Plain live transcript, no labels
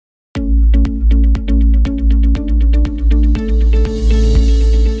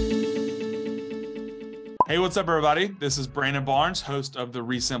Hey, what's up, everybody? This is Brandon Barnes, host of the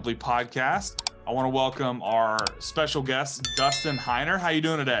Resimply podcast. I want to welcome our special guest, Dustin Heiner. How you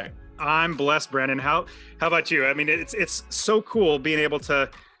doing today? I'm blessed, Brandon. How about you? I mean, it's so cool being able to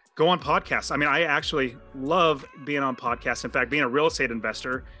go on podcasts. I mean, I actually love being on podcasts. In fact, being a real estate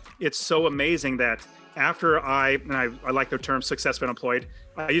investor, it's so amazing that after I like the term successfully unemployed.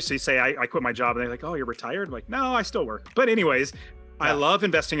 I used to say I quit my job and they're like, oh, you're retired? I'm like, no, I still work. But anyways, I love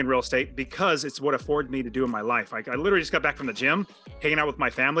investing in real estate because it's what afforded me to do in my life. Like I literally just got back from the gym, hanging out with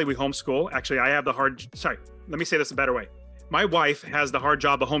my family. We homeschool. Actually, let me say this a better way. My wife has the hard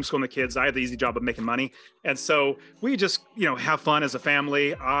job of homeschooling the kids. I have the easy job of making money. And so we just, have fun as a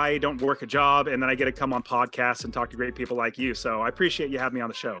family. I don't work a job, and then I get to come on podcasts and talk to great people like you. So I appreciate you having me on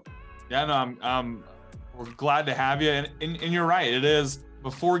the show. Yeah, no, we're glad to have you. And you're right. It is,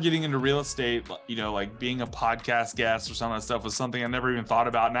 before getting into real estate, like being a podcast guest or some of that stuff was something I never even thought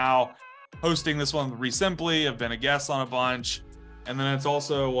about. Now, hosting this one with Resimply, I've been a guest on a bunch. And then it's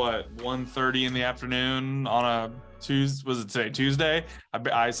also 1:30 in the afternoon on a Tuesday. Was it today? Tuesday?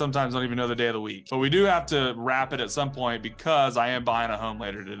 I sometimes don't even know the day of the week. But we do have to wrap it at some point because I am buying a home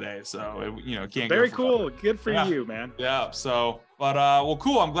later today. So, can't go. Very cool. Good for you, man. Yeah. So, but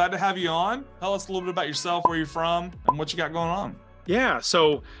cool. I'm glad to have you on. Tell us a little bit about yourself, where you're from, and what you got going on. Yeah.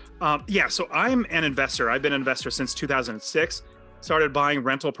 So I'm an investor. I've been an investor since 2006. Started buying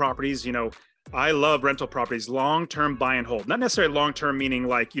rental properties. I love rental properties, long-term buy and hold. Not necessarily long-term, meaning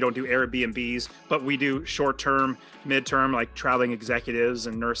like you don't do Airbnbs, but we do short-term, mid-term, like traveling executives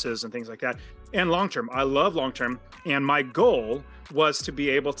and nurses and things like that. And long-term, I love long-term. And my goal was to be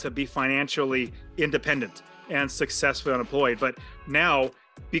able to be financially independent and successfully unemployed. But now,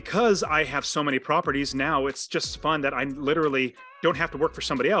 because I have so many properties, now it's just fun that I literally don't have to work for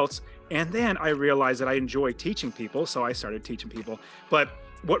somebody else. And then I realized that I enjoy teaching people. So I started teaching people. But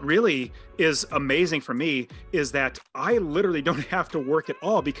what really is amazing for me is that I literally don't have to work at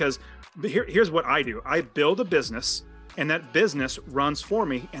all, because here's what I do. I build a business and that business runs for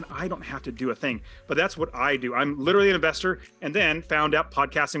me and I don't have to do a thing. But that's what I do. I'm literally an investor, and then found out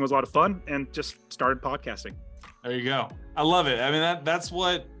podcasting was a lot of fun and just started podcasting. There you go. I love it. I mean, that's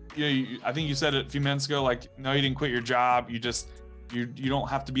what, I think you said it a few minutes ago, like, no, you didn't quit your job. You don't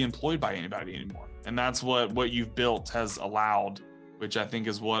have to be employed by anybody anymore. And that's what you've built has allowed, which I think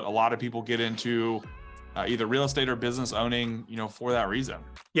is what a lot of people get into, either real estate or business owning, for that reason.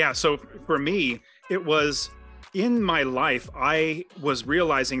 Yeah. So for me, it was in my life, I was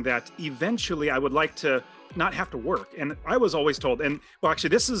realizing that eventually I would like to not have to work. And I was always told, and well, actually,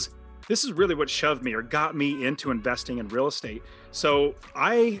 this is really what shoved me or got me into investing in real estate. So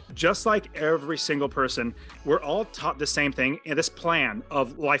I, just like every single person, we're all taught the same thing in this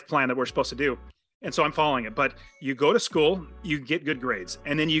life plan that we're supposed to do. And so I'm following it. But you go to school, you get good grades,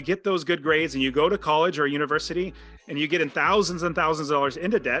 and then you get those good grades and you go to college or university and you get in thousands and thousands of dollars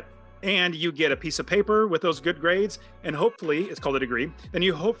into debt, and you get a piece of paper with those good grades, and hopefully it's called a degree. Then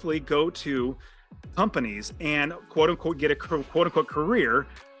you hopefully go to companies and quote unquote get a quote unquote career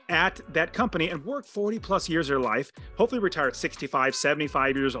at that company and work 40 plus years of your life, hopefully retire at 65,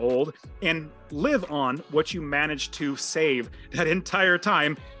 75 years old, and live on what you managed to save that entire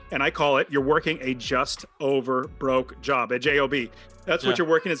time. And I call it, you're working a just over broke job, a job. That's what you're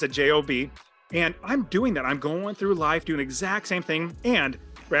working as, a job. And I'm doing that. I'm going through life doing the exact same thing. And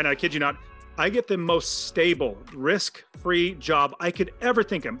Brandon, I kid you not, I get the most stable, risk-free job I could ever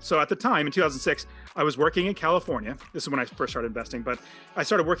think of. So at the time, in 2006, I was working in California. This is when I first started investing, but I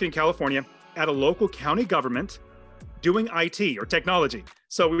started working in California at a local county government doing IT or technology.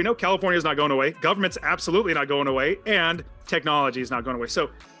 So we know California is not going away. Government's absolutely not going away. And technology is not going away. So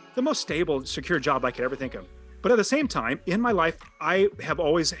the most stable, secure job I could ever think of. But at the same time, in my life, I have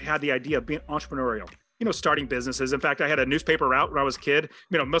always had the idea of being entrepreneurial, starting businesses. In fact, I had a newspaper route when I was a kid.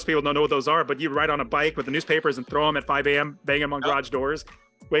 Most people don't know what those are, but you ride on a bike with the newspapers and throw them at 5 a.m., bang them on garage doors,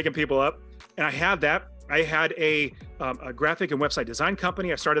 waking people up. And I had that. I had a graphic and website design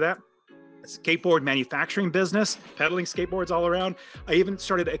company. I started that. A skateboard manufacturing business, pedaling skateboards all around. I even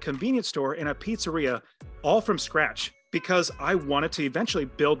started a convenience store and a pizzeria, all from scratch, because I wanted to eventually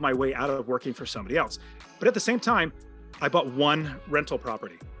build my way out of working for somebody else. But at the same time, I bought one rental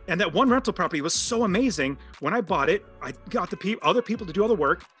property. And that one rental property was so amazing. When I bought it, I got other people to do all the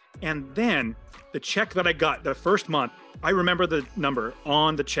work. And then the check that I got the first month, I remember the number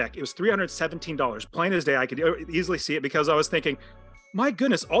on the check. It was $317. Plain as day, I could easily see it, because I was thinking, my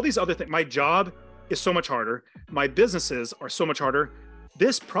goodness, all these other things, my job is so much harder. My businesses are so much harder.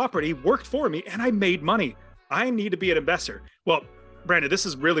 This property worked for me and I made money. I need to be an investor. Well, Brandon, this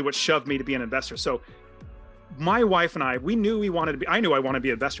is really what shoved me to be an investor. So my wife and we knew we wanted to be, I knew I wanted to be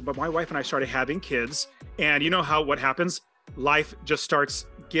an investor, but my wife and I started having kids, and you know what happens? Life just starts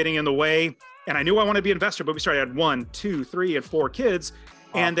getting in the way. And I knew I wanted to be an investor, but we started at 1, 2, 3, and 4 kids.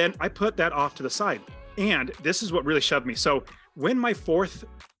 Wow. And then I put that off to the side. And this is what really shoved me. So when my 4th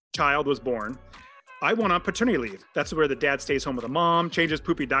child was born, I went on paternity leave. That's where the dad stays home with the mom, changes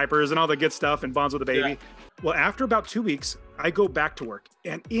poopy diapers and all the good stuff, and bonds with the baby. Yeah. Well, after about 2 weeks, I go back to work.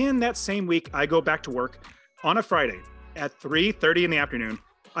 And in that same week, I go back to work on a Friday at 3:30 in the afternoon.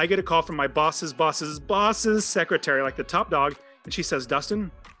 I get a call from my boss's secretary, like the top dog. And she says,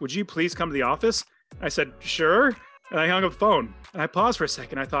 Dustin, would you please come to the office? I said, sure. And I hung up the phone. And I paused for a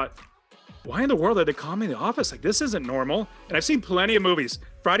second. I thought, why in the world are they calling me in the office? Like, this isn't normal. And I've seen plenty of movies.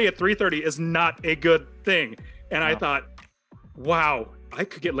 Friday at 3:30 is not a good thing. And I thought, wow, I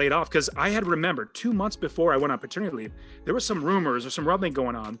could get laid off, because I had remembered 2 months before I went on paternity leave, there was some rumors or some rumbling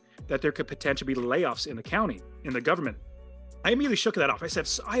going on that there could potentially be layoffs in the county, in the government. I immediately shook that off. I said,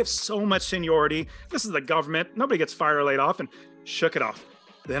 I have so much seniority. This is the government. Nobody gets fired or laid off, and shook it off.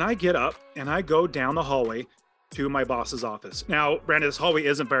 Then I get up and I go down the hallway to my boss's office. Now, Brandon, this hallway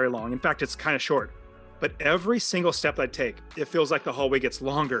isn't very long. In fact, it's kind of short. But every single step I take, it feels like the hallway gets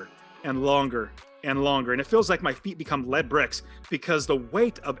longer and longer and longer. And it feels like my feet become lead bricks, because the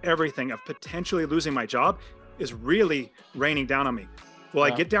weight of everything, of potentially losing my job, is really raining down on me. Well,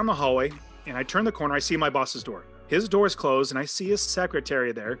 I get down the hallway and I turn the corner. I see my boss's door. His door is closed, and I see his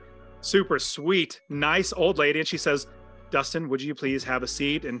secretary there. Super sweet, nice old lady. And she says, Dustin, would you please have a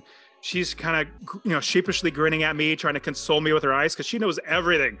seat? And she's kind of, sheepishly grinning at me, trying to console me with her eyes, because she knows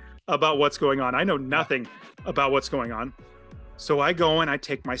everything about what's going on. I know nothing about what's going on. So I go and I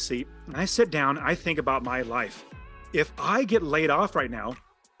take my seat and I sit down. I think about my life. If I get laid off right now,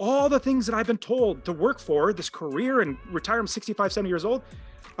 all the things that I've been told to work for, this career, and retire, I'm 65, 70 years old,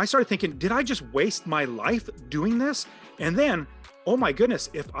 I started thinking, did I just waste my life doing this? And then, oh my goodness,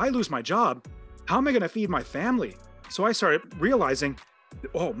 if I lose my job, how am I going to feed my family? So I started realizing,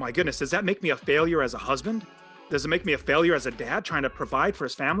 oh my goodness, does that make me a failure as a husband? Does it make me a failure as a dad trying to provide for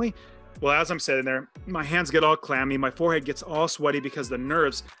his family? Well, as I'm sitting there, my hands get all clammy, my forehead gets all sweaty, because the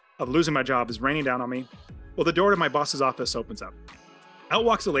nerves of losing my job is raining down on me. Well, the door to my boss's office opens up. Out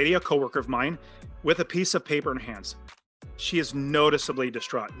walks a lady, a coworker of mine, with a piece of paper in her hands. She is noticeably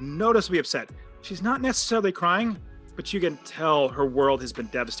distraught, noticeably upset. She's not necessarily crying, but you can tell her world has been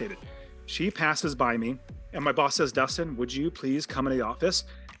devastated. She passes by me, and my boss says, Dustin, would you please come into the office?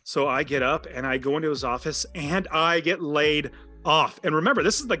 So I get up and I go into his office, and I get laid off. And remember,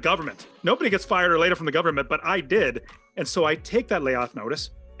 this is the government. Nobody gets fired or laid off from the government, but I did. And so I take that layoff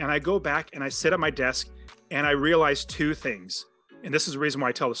notice and I go back and I sit at my desk, and I realize 2 things. And this is the reason why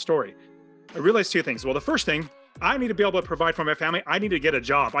I tell the story. I realized 2 things. Well, the first thing, I need to be able to provide for my family. I need to get a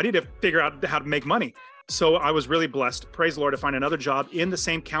job. I need to figure out how to make money. So I was really blessed, praise the Lord, to find another job in the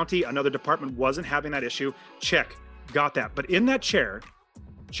same county. Another department wasn't having that issue. Check, got that. But in that chair,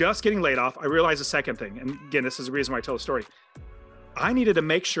 just getting laid off, I realized the second thing. And again, this is the reason why I tell the story. I needed to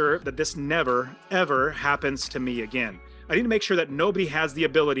make sure that this never, ever happens to me again. I need to make sure that nobody has the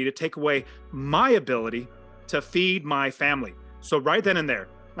ability to take away my ability to feed my family. So right then and there,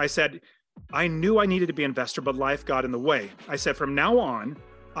 I said, I knew I needed to be an investor, but life got in the way. I said, from now on,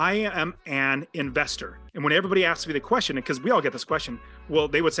 I am an investor. And when everybody asks me the question, because we all get this question, well,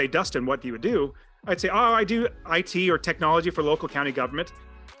 they would say, Dustin, what do you do? I'd say, oh, I do IT or technology for local county government.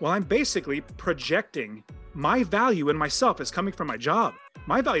 Well, I'm basically projecting my value in myself as coming from my job.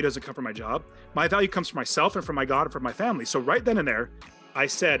 My value doesn't come from my job. My value comes from myself and from my God and from my family. So right then and there, I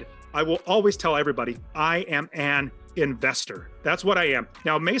said, I will always tell everybody I am an investor. That's what I am.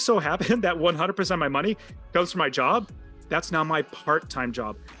 Now, it may so happen that 100% of my money comes from my job. That's now my part-time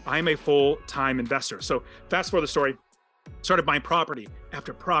job. I'm a full-time investor. So fast forward the story, started buying property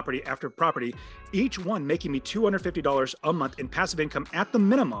after property after property, each one making me $250 a month in passive income at the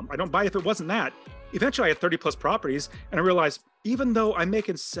minimum. I don't buy if it wasn't that. Eventually I had 30 plus properties, and I realized even though I'm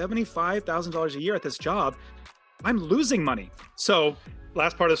making $75,000 a year at this job, I'm losing money. So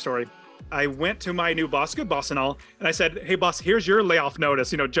last part of the story, I went to my new boss, good boss and all, and I said, hey boss, here's your layoff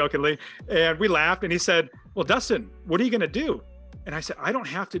notice, jokingly. And we laughed, and he said, well, Dustin, what are you gonna do? And I said, I don't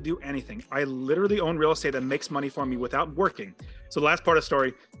have to do anything. I literally own real estate that makes money for me without working. So the last part of the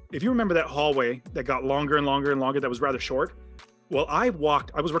story, if you remember that hallway that got longer and longer and longer, that was rather short. Well, I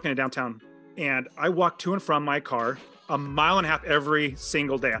was working in downtown, and I walked to and from my car 1.5 miles every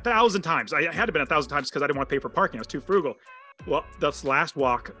single day, 1,000 times. I had to have been 1,000 times because I didn't want to pay for parking. I was too frugal. Well, this last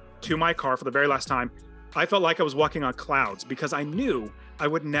walk to my car for the very last time, I felt like I was walking on clouds, because I knew I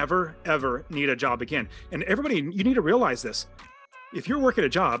would never, ever need a job again. And everybody, you need to realize this. if you're working a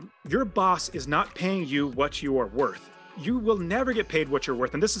job, your boss is not paying you what you are worth. You will never get paid what you're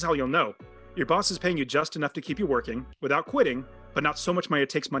worth. And this is how you'll know. Your boss is paying you just enough to keep you working without quitting, but not so much money it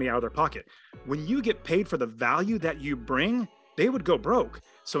takes money out of their pocket. When you get paid for the value that you bring, they would go broke.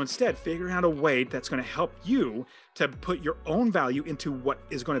 So instead, figuring out a way that's going to help you to put your own value into what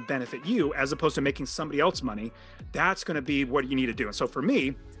is going to benefit you, as opposed to making somebody else money, that's going to be what you need to do. And so for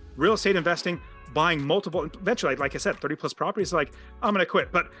me, real estate investing, buying multiple, eventually, like I said, 30 plus properties, like I'm going to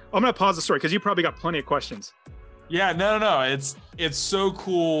quit, but I'm going to pause the story because you probably got plenty of questions. Yeah, no. It's so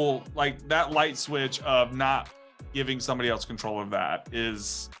cool. Like that light switch of not giving somebody else control of that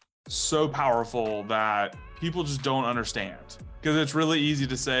is so powerful that people just don't understand. Because it's really easy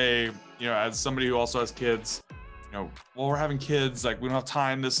to say, you know, as somebody who also has kids, you know, well, we're having kids, like we don't have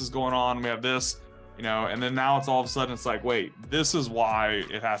time, this is going on, we have this, you know, and then now it's all of a sudden it's like, wait, this is why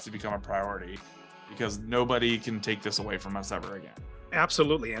it has to become a priority, because nobody can take this away from us ever again.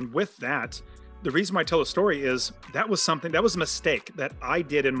 Absolutely. And with that, the reason why I tell the story is that was a mistake that I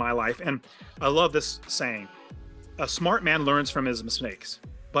did in my life. And I love this saying, a smart man learns from his mistakes,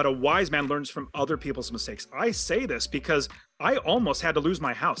 but a wise man learns from other people's mistakes. I say this because I almost had to lose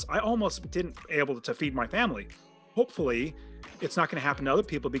my house. I almost didn't able to feed my family. Hopefully it's not going to happen to other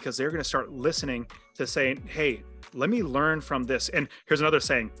people, because they're going to start listening to saying, hey, let me learn from this. And here's another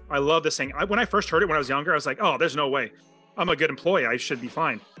saying. I love this saying. When I first heard it when I was younger, I was like, oh, there's no way. I'm a good employee. I should be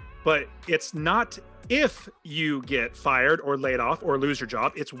fine. But it's not if you get fired or laid off or lose your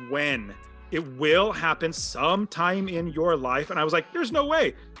job, it's when. It will happen sometime in your life. And I was like, there's no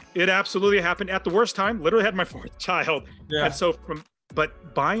way. It absolutely happened at the worst time. Literally had my fourth child. Yeah. And so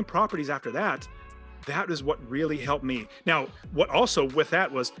but buying properties after that is what really helped me. Now, what also with that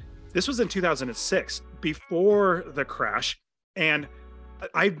was, this was in 2006, before the crash. And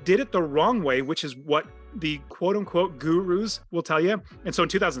I did it the wrong way, which is what the quote unquote gurus will tell you. And so in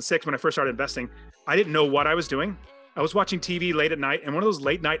 2006, when I first started investing, I didn't know what I was doing. I was watching TV late at night, and one of those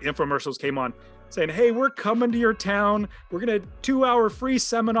late night infomercials came on saying, hey, we're coming to your town. We're going to 2-hour free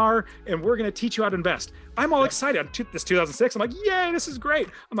seminar, and we're going to teach you how to invest. I'm all excited. This 2006. I'm like, yay, this is great.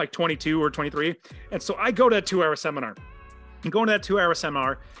 I'm like 22 or 23. And so I go to a 2-hour seminar. And going to that 2-hour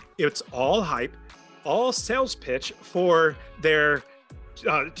seminar, it's all hype, all sales pitch for their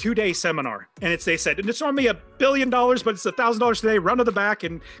 2-day seminar. And they said, and it's only $1 billion, but it's $1,000 today. Run to the back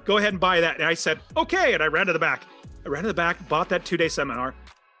and go ahead and buy that. And I said, okay. And I ran to the back. Bought that 2-day seminar.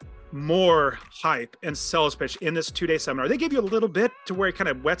 More hype and sales pitch in this 2-day seminar. They give you a little bit to where it kind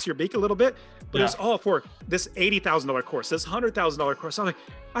of wets your beak a little bit, but it's all for this $80,000 course, this $100,000 course. I'm like,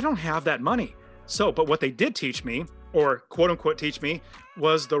 I don't have that money. So, but what they did teach me, or quote unquote teach me,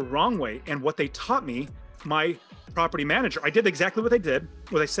 was the wrong way. And what they taught me, my property manager, I did exactly what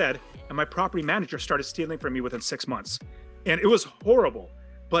they said, and my property manager started stealing from me within 6 months. And it was horrible.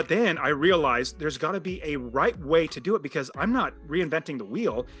 But then I realized there's got to be a right way to do it, because I'm not reinventing the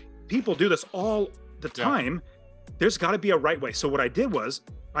wheel. People do this all the time. There's got to be a right way. So what I did was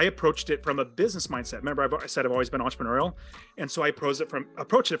I approached it from a business mindset. Remember, I said I've always been entrepreneurial. And so I approached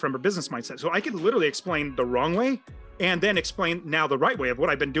it from a business mindset. So I could literally explain the wrong way and then explain now the right way of what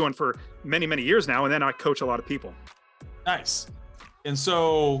I've been doing for many, many years now. And then I coach a lot of people. Nice. And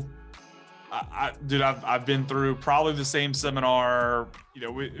so I've been through probably the same seminar. You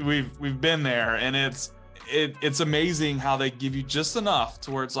know, we've been there, and it's amazing how they give you just enough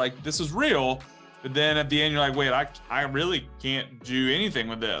to where it's like, this is real. But then at the end, you're like, wait, I really can't do anything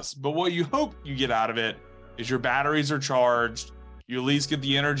with this. But what you hope you get out of it is your batteries are charged. You at least get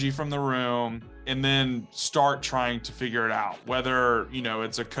the energy from the room, and then start trying to figure it out, whether, you know,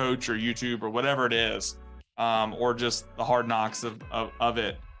 it's a coach or YouTube or whatever it is, or just the hard knocks of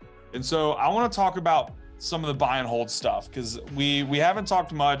it. And so I want to talk about some of the buy and hold stuff, because we haven't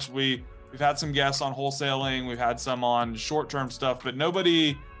talked much. We've had some guests on wholesaling. We've had some on short-term stuff, but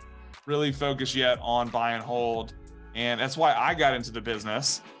nobody really focused yet on buy and hold. And that's why I got into the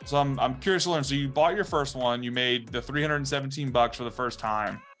business. So I'm curious to learn. So you bought your first one, you made the $317 for the first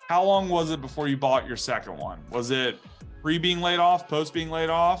time. How long was it before you bought your second one? Was it pre being laid off, post being laid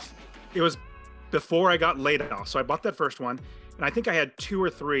off? It was before I got laid off. So I bought that first one, and I think I had 2 or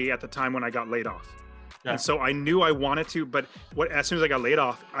 3 at the time when I got laid off. Yeah. And so I knew I wanted to, but as soon as I got laid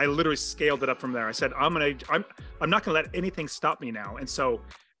off, I literally scaled it up from there. I said, I'm not gonna let anything stop me now. And so,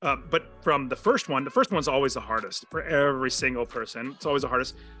 but from the first one's always the hardest for every single person. It's always the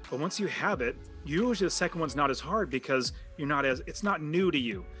hardest. But once you have it, usually the second one's not as hard, because it's not new to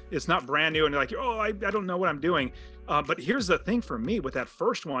you. It's not brand new. And you're like, oh, I don't know what I'm doing. But here's the thing for me with that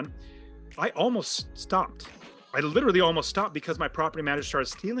first one, I almost stopped. I literally almost stopped because my property manager started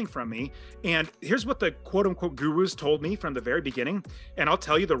stealing from me. And here's what the quote unquote gurus told me from the very beginning. And I'll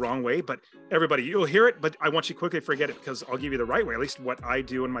tell you the wrong way, but everybody, you'll hear it, but I want you to quickly forget it because I'll give you the right way, at least what I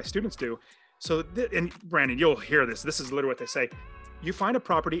do and my students do. So, and Brandon, you'll hear this. This is literally what they say. You find a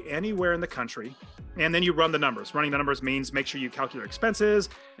property anywhere in the country, and then you run the numbers. Running the numbers means make sure you calculate expenses.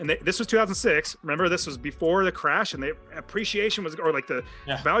 And this was 2006. Remember, this was before the crash, and the appreciation was, or like the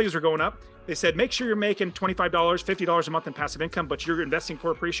values were going up. They said, make sure you're making $25, $50 a month in passive income, but you're investing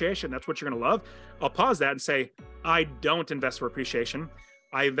for appreciation. That's what you're going to love. I'll pause that and say, I don't invest for appreciation.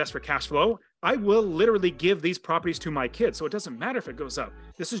 I invest for cash flow. I will literally give these properties to my kids. So it doesn't matter if it goes up.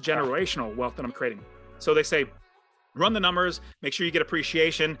 This is generational wealth that I'm creating. So they say, run the numbers, make sure you get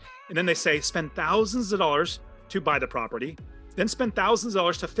appreciation. And then they say, spend thousands of dollars to buy the property, then spend thousands of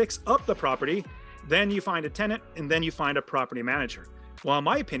dollars to fix up the property. Then you find a tenant, and then you find a property manager. Well, in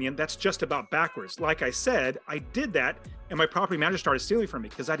my opinion, that's just about backwards. Like I said, I did that, and my property manager started stealing from me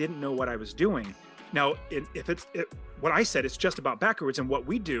because I didn't know what I was doing. Now, what I said, it's just about backwards. And what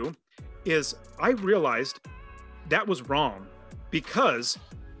we do is I realized that was wrong because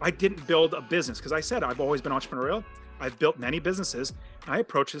I didn't build a business. Because I said I've always been entrepreneurial. I've built many businesses. I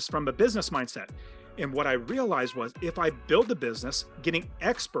approach this from a business mindset. And what I realized was if I build a business, getting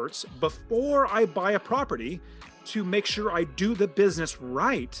experts before I buy a property to make sure I do the business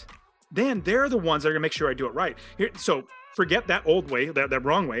right, then they're the ones that are gonna make sure I do it right. So forget that old way, that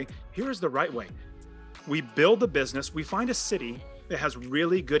wrong way. Here's the right way. We build a business, we find a city that has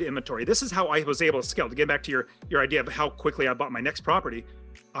really good inventory. This is how I was able to scale. To get back to your idea of how quickly I bought my next property,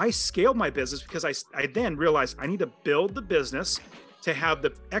 I scaled my business because I then realized I need to build the business to have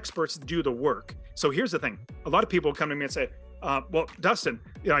the experts do the work. So here's the thing. A lot of people come to me and say, well, Dustin,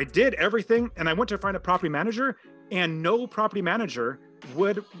 I did everything and I went to find a property manager and no property manager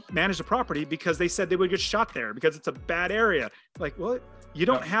would manage the property because they said they would get shot there because it's a bad area. Like, well, you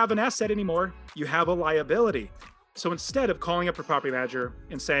don't have an asset anymore. You have a liability. So instead of calling up a property manager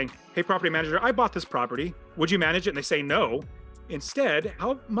and saying, hey, property manager, I bought this property. Would you manage it? And they say no. Instead,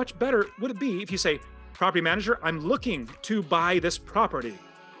 how much better would it be if you say, property manager, I'm looking to buy this property.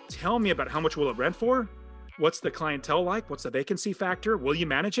 Tell me about how much will it rent for? What's the clientele like? What's the vacancy factor? Will you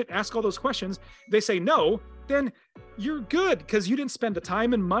manage it? Ask all those questions. If they say no, then you're good because you didn't spend the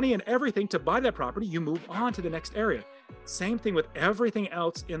time and money and everything to buy that property. You move on to the next area. Same thing with everything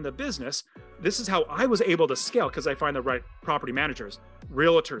else in the business. This is how I was able to scale because I find the right property managers,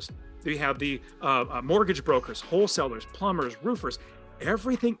 realtors. We have the mortgage brokers, wholesalers, plumbers, roofers,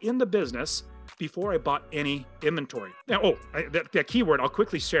 everything in the business before I bought any inventory. Now, that keyword I'll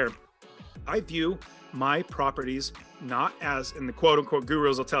quickly share. I view my properties not as, and the quote unquote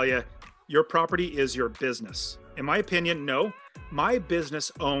gurus will tell you, your property is your business. In my opinion, no, my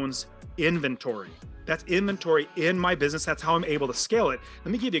business owns inventory. That's inventory in my business. That's how I'm able to scale it.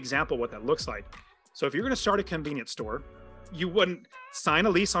 Let me give you an example of what that looks like. So if you're going to start a convenience store, you wouldn't sign a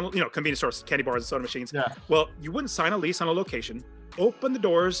lease on, convenience stores, candy bars and soda machines. Yeah. Well, you wouldn't sign a lease on a location, open the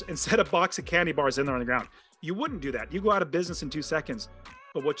doors and set a box of candy bars in there on the ground. You wouldn't do that. You go out of business in 2 seconds.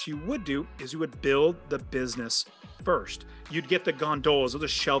 But what you would do is you would build the business first. You'd get the gondolas or the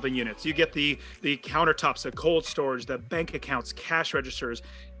shelving units. You get the countertops, the cold storage, the bank accounts, cash registers,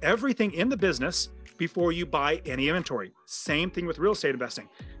 everything in the business before you buy any inventory. Same thing with real estate investing.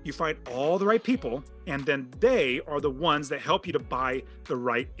 You find all the right people, and then they are the ones that help you to buy the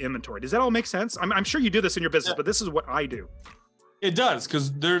right inventory. Does that all make sense? I'm sure you do this in your business, but this is what I do. It does,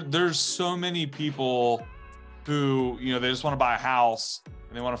 because there's so many people who, they just want to buy a house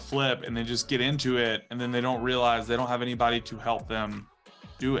and they want to flip and they just get into it, and then they don't realize they don't have anybody to help them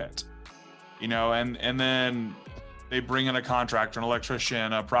do it, and then they bring in a contractor, an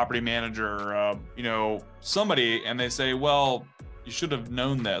electrician, a property manager, somebody, and they say, well, you should have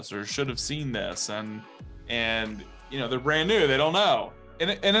known this or should have seen this. And they're brand new. They don't know.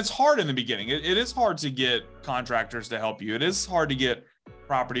 And it's hard in the beginning. It is hard to get contractors to help you. It is hard to get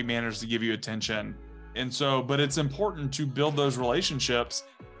property managers to give you attention. And so, but it's important to build those relationships.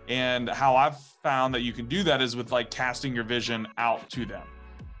 And how I've found that you can do that is with like casting your vision out to them.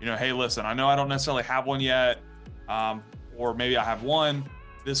 Hey, listen, I know I don't necessarily have one yet. Or maybe I have one.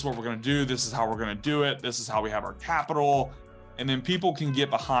 This is what we're going to do. This is how we're going to do it. This is how we have our capital. And then people can get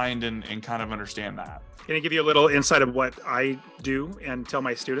behind and kind of understand that. Can I give you a little insight of what I do and tell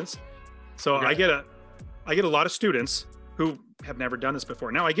my students? So okay. I get a lot of students who have never done this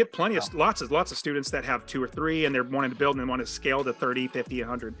before. Now I get lots of students that have 2 or 3 and they're wanting to build and they want to scale to 30, 50,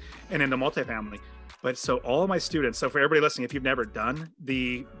 100 and into multifamily. But so all of my students, so for everybody listening, if you've never done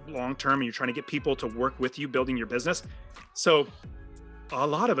the long-term and you're trying to get people to work with you building your business. So a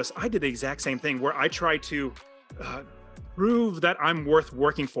lot of us, I did the exact same thing where I try to prove that I'm worth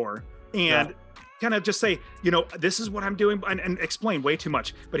working for, and kind of just say, this is what I'm doing, and explain way too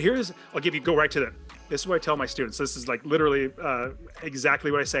much. But go right to this is what I tell my students. This is like literally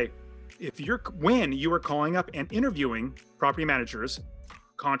exactly what I say. When you are calling up and interviewing property managers,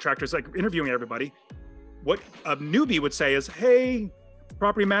 contractors, like interviewing everybody, what a newbie would say is, hey,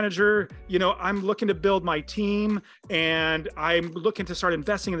 property manager, I'm looking to build my team and I'm looking to start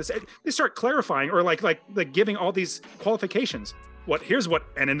investing in this. They start clarifying or like giving all these qualifications. Here's what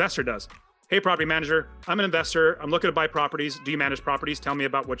an investor does. Hey, property manager, I'm an investor. I'm looking to buy properties. Do you manage properties? Tell me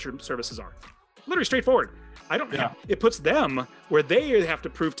about what your services are. Literally straightforward. It puts them where they have to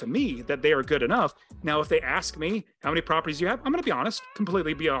prove to me that they are good enough. Now, if they ask me how many properties you have, I'm going to be honest,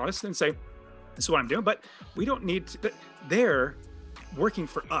 completely be honest and say, this is what I'm doing. But we don't need to, they're working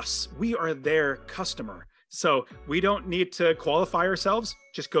for us. We are their customer. So we don't need to qualify ourselves.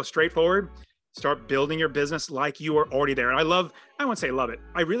 Just go straight forward. Start building your business like you are already there. And I wouldn't say love it.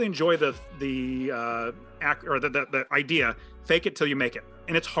 I really enjoy the idea, fake it till you make it.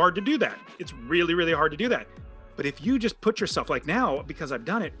 And it's hard to do that. It's really, really hard to do that. But if you just put yourself, like now, because I've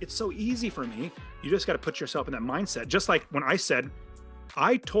done it, it's so easy for me. You just got to put yourself in that mindset. Just like when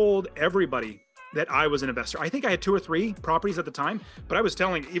I told everybody that I was an investor. I think I had 2 or 3 properties at the time, but I was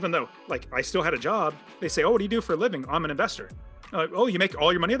telling, even though like I still had a job, they say, oh, what do you do for a living? I'm an investor. Oh, you make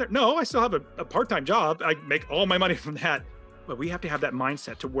all your money there? No, I still have a part-time job. I make all my money from that. But we have to have that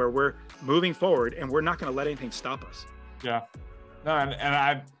mindset to where we're moving forward and we're not going to let anything stop us. Yeah. No, and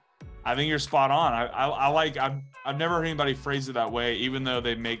I think you're spot on. I've never heard anybody phrase it that way, even though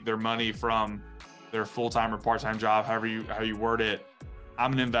they make their money from their full-time or part-time job, how you word it.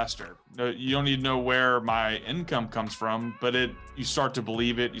 I'm an investor. No, you don't need to know where my income comes from, but you start to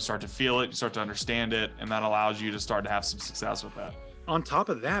believe it, you start to feel it, you start to understand it, and that allows you to start to have some success with that. On top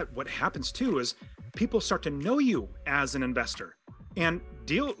of that, what happens too is people start to know you as an investor and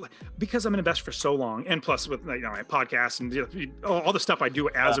because I'm an investor for so long, and plus with my podcast and all the stuff I do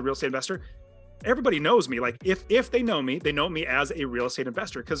as a real estate investor, everybody knows me. Like if they know me as a real estate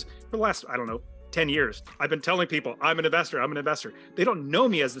investor, because for the last, 10 years, I've been telling people I'm an investor. They don't know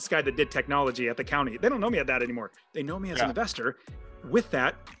me as this guy that did technology at the county. They don't know me at that anymore. They know me as an investor. With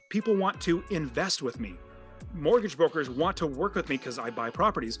that, people want to invest with me. Mortgage brokers want to work with me because I buy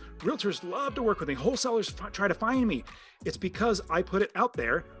properties. Realtors love to work with me. Wholesalers try to find me. It's because I put it out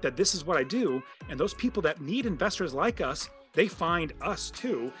there that this is what I do. And those people that need investors like us, they find us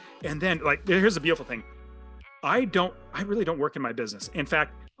too. And then here's the beautiful thing. I really don't work in my business. In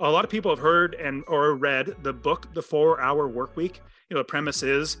fact, a lot of people have heard or read the book, The 4-Hour Work Week. The premise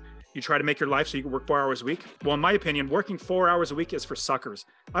is you try to make your life so you can work 4 hours a week. Well, in my opinion, working 4 hours a week is for suckers.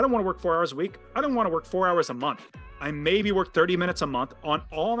 I don't want to work 4 hours a week. I don't want to work 4 hours a month. I maybe work 30 minutes a month on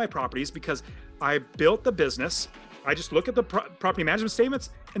all my properties because I built the business. I just look at the property management statements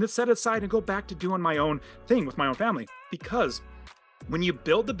and then set it aside and go back to doing my own thing with my own family. Because when you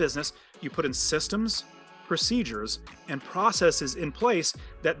build the business, you put in systems, procedures, and processes in place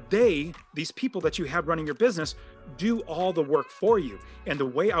that these people that you have running your business do all the work for you. And the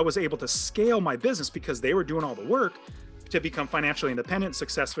way I was able to scale my business because they were doing all the work to become financially independent,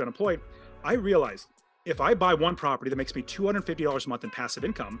 successfully unemployed, I realized if I buy one property that makes me $250 a month in passive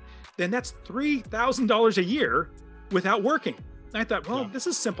income, then that's $3,000 a year without working. And I thought, this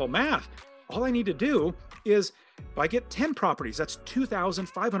is simple math. All I need to do is if I get 10 properties, that's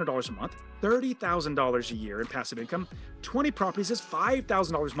 $2,500 a month, $30,000 a year in passive income. 20 properties is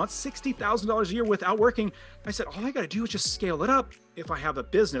 $5,000 a month, $60,000 a year without working. I said, all I got to do is just scale it up. If I have a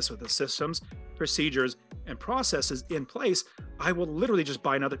business with the systems, procedures, and processes in place, I will literally just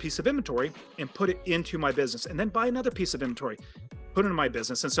buy another piece of inventory and put it into my business, and then buy another piece of inventory, put it in my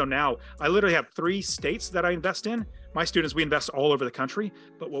business. And so now I literally have 3 states that I invest in. My students, we invest all over the country,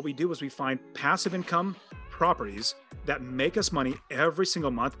 but what we do is we find passive income properties that make us money every single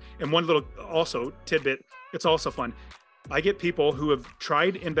month. And one little also tidbit, it's also fun. I get people who have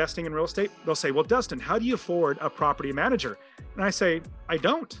tried investing in real estate. They'll say, well, Dustin, how do you afford a property manager? And I say, I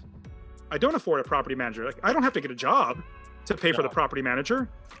don't afford a property manager. Like, I don't have to get a job to pay for the property manager.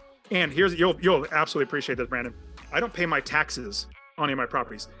 And you'll absolutely appreciate this, Brandon. I don't pay my taxes on any of my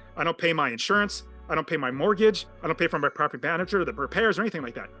properties. I don't pay my insurance. I don't pay my mortgage. I don't pay for my property manager, the repairs, or anything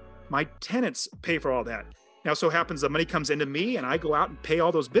like that. My tenants pay for all that. Now, so happens the money comes into me and I go out and pay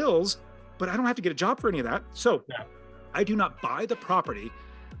all those bills, but I don't have to get a job for any of that. So I do not buy the property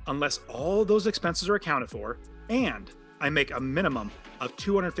unless all those expenses are accounted for, and I make a minimum of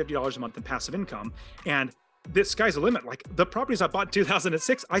 $250 a month in passive income. And the sky's the limit. Like the properties I bought in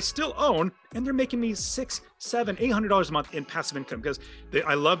 2006, I still own, and they're making me $600, $700, $800 a month in passive income. Because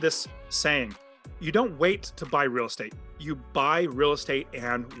I love this saying, you don't wait to buy real estate. You buy real estate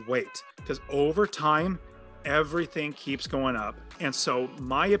and wait, because over time, everything keeps going up. And so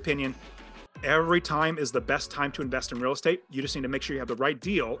my opinion, every time is the best time to invest in real estate. You just need to make sure you have the right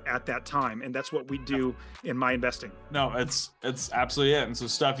deal at that time. And that's what we do in my investing. No, it's absolutely it. And so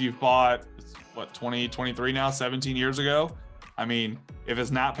stuff you've bought, what, 2023 now, 17 years ago. I mean, if it's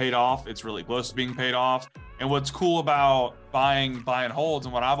not paid off, it's really close to being paid off. And what's cool about buying holds,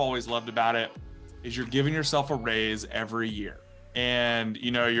 and what I've always loved about it, is you're giving yourself a raise every year. And, you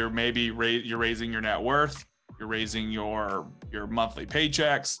know, you're raising your net worth, you're raising your monthly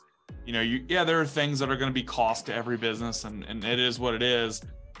paychecks. You know, there are things that are going to be cost to every business, and it is what it is.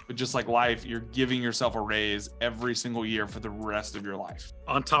 But just like life, you're giving yourself a raise every single year for the rest of your life.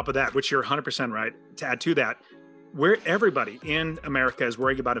 On top of that, which you're 100% right, to add to that, where everybody in America is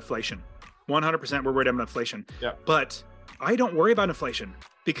worried about inflation. 100% we're worried about inflation. Yeah. But I don't worry about inflation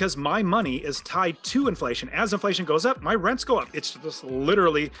because my money is tied to inflation. As inflation goes up, my rents go up. It's just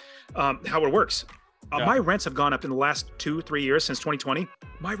literally how it works. My rents have gone up in the last 2-3 years since 2020.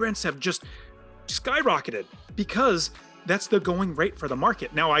 My rents have just skyrocketed because that's the going rate for the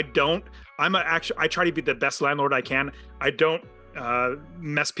market. Now I try to be the best landlord I can. I don't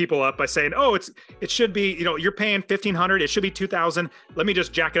mess people up by saying, oh, it should be, you know, you're paying $1,500, it should be $2,000. Let me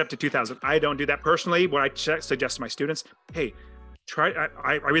just jack it up to $2,000. I don't do that personally. What I suggest to my students, hey,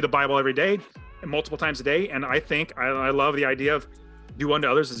 I read the Bible every day and multiple times a day. And I think I love the idea of do unto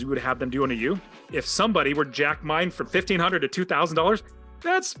others as you would have them do unto you. If somebody were jack mine from $1,500 to $2,000,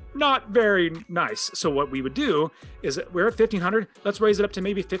 that's not very nice. So what we would do is we're at $1,500. Let's raise it up to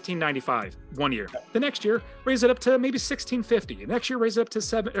maybe $1,595 one year. The next year, raise it up to maybe $1,650. Next year, raise it up to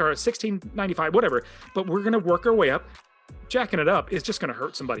 $1,695, whatever. But we're going to work our way up. Jacking it up is just going to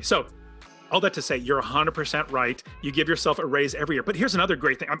hurt somebody. So all that to say, you're 100% right. You give yourself a raise every year. But here's another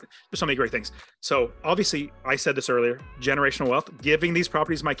great thing. There's so many great things. So obviously, I said this earlier, generational wealth, giving these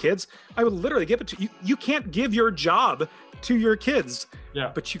properties to my kids, I would literally give it to you. You can't give your job to your kids,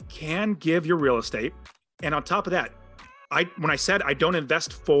 but you can give your real estate. And on top of that, when I said I don't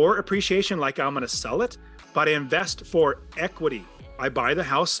invest for appreciation, like I'm going to sell it, but I invest for equity. I buy the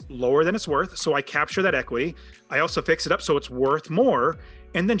house lower than it's worth, so I capture that equity. I also fix it up so it's worth more.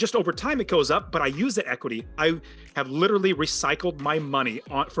 And then just over time, it goes up, but I use the equity. I have literally recycled my money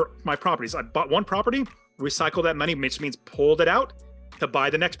for my properties. I bought one property, recycled that money, which means pulled it out to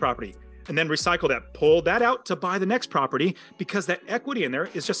buy the next property. And then recycle that, pull that out to buy the next property, because that equity in there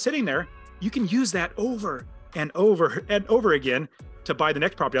is just sitting there. You can use that over and over and over again to buy the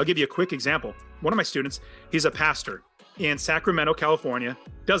next property. I'll give you a quick example. One of my students, he's a pastor in Sacramento, California,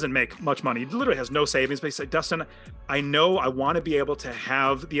 doesn't make much money. He literally has no savings, but he said, Dustin, I know I want to be able to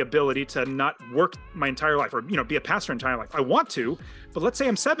have the ability to not work my entire life or, be a pastor entire life. I want to, but let's say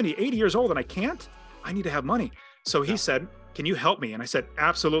I'm 70, 80 years old and I can't, I need to have money. So he said, can you help me? And I said,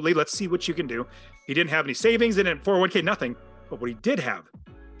 absolutely. Let's see what you can do. He didn't have any savings, didn't 401k, nothing. But what he did have,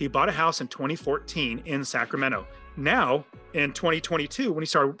 he bought a house in 2014 in Sacramento. Now in 2022, when he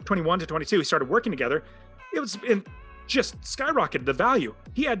started 21 to 22, he started working together. It just skyrocketed the value.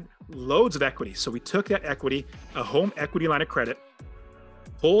 He had loads of equity. So we took that equity, a home equity line of credit,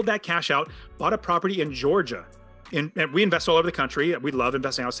 pulled that cash out, bought a property in Georgia. And we invest all over the country. We love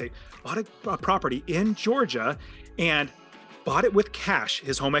investing out of state. Bought a property in Georgia and bought it with cash.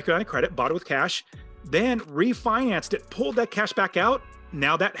 His home equity line of credit, bought it with cash, then refinanced it, pulled that cash back out.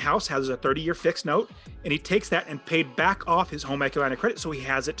 Now that house has a 30-year fixed note, and he takes that and paid back off his home equity line of credit. So he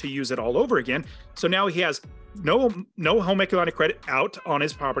has it to use it all over again. So now he has no home equity line of credit out on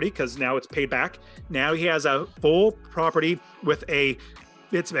his property because now it's paid back. Now he has a full property with I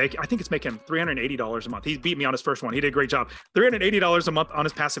think it's making $380 a month. He beat me on his first one. He did a great job. $380 a month on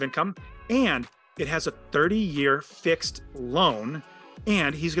his passive income. And it has a 30-year fixed loan.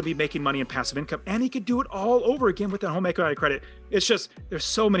 And he's going to be making money in passive income. And he could do it all over again with that home equity line of credit. It's just, there's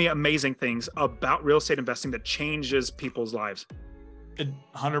so many amazing things about real estate investing that changes people's lives.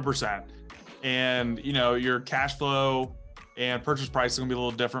 100%. And, your cash flow and purchase price is going to be a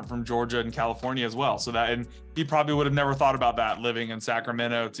little different from Georgia and California as well. And he probably would have never thought about that living in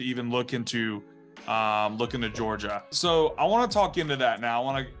Sacramento to even look into Georgia. So I want to talk into that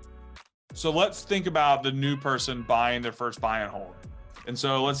now. So let's think about the new person buying their first buy and hold. And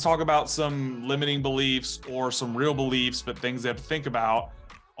so let's talk about some limiting beliefs or some real beliefs, but things they have to think about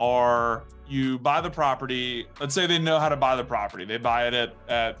are you buy the property. Let's say they know how to buy the property. They buy it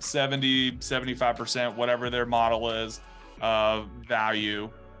at 70, 75%, whatever their model is of value,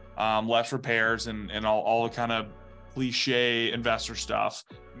 less repairs and all the kind of cliche investor stuff.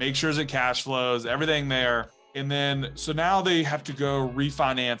 Make sure it cash flows, everything there. And then, so now they have to go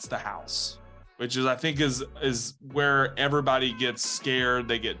refinance the house, which is, I think is where everybody gets scared.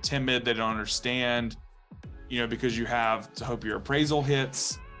 They get timid. They don't understand, because you have to hope your appraisal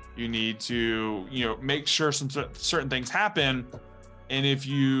hits. You need to, make sure some certain things happen. And if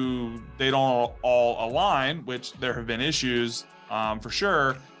they don't all align, which there have been issues, for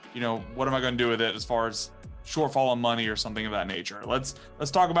sure, what am I going to do with it as far as shortfall of money or something of that nature? Let's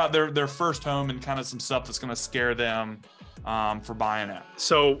talk about their first home and kind of some stuff that's going to scare them for buying it.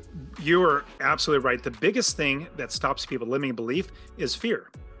 So you are absolutely right. The biggest thing that stops people living in belief is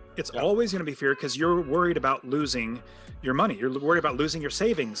fear. It's always going to be fear, because you're worried about losing your money. You're worried about losing your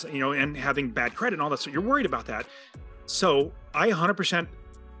savings, and having bad credit and all that. So you're worried about that. So I 100%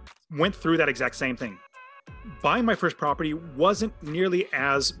 went through that exact same thing. Buying my first property wasn't nearly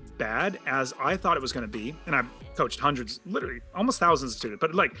as bad as I thought it was going to be. And I've coached hundreds, literally almost thousands of students,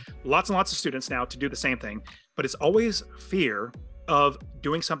 but like lots and lots of students now to do the same thing. But it's always fear of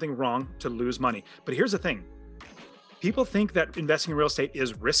doing something wrong to lose money. But here's the thing. People think that investing in real estate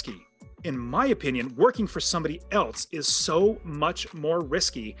is risky. In my opinion, working for somebody else is so much more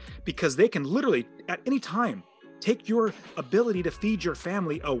risky, because they can literally at any time take your ability to feed your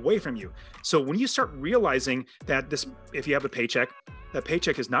family away from you. So when you start realizing that if you have a paycheck, that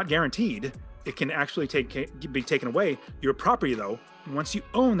paycheck is not guaranteed, it can actually be taken away. Your property though, once you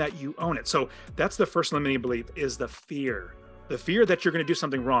own that, you own it. So that's the first limiting belief, is the fear that you're going to do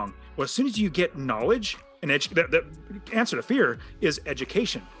something wrong. Well, as soon as you get knowledge and the answer to fear is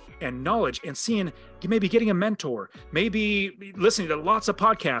education and knowledge, and seeing, maybe getting a mentor, maybe listening to lots of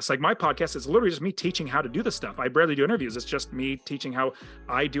podcasts. Like my podcast is literally just me teaching how to do this stuff. I barely do interviews. It's just me teaching how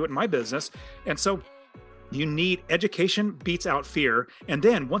I do it in my business. And so you need education beats out fear. And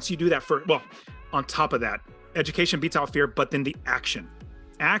then once you do that on top of that, education beats out fear, but then the action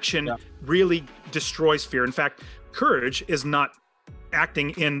really destroys fear. In fact, courage is not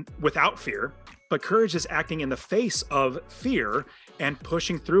acting without fear, but courage is acting in the face of fear and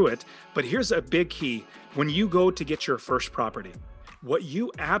pushing through it. But here's a big key. When you go to get your first property, what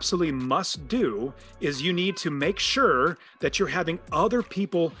you absolutely must do is you need to make sure that you're having other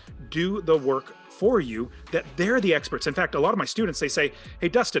people do the work for you, that they're the experts. In fact, a lot of my students, they say, hey,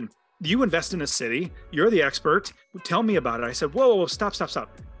 Dustin, you invest in a city, you're the expert, tell me about it. I said, whoa, stop.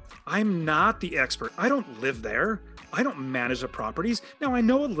 I'm not the expert. I don't live there. I don't manage the properties. Now, I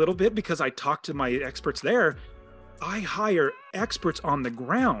know a little bit because I talk to my experts there. I hire experts on the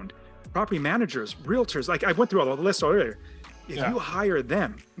ground, property managers, realtors. Like I went through all the list earlier. If you hire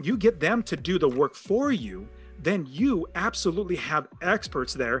them, you get them to do the work for you, then you absolutely have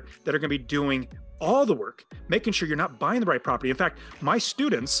experts there that are going to be doing all the work, making sure you're not buying the right property. In fact, my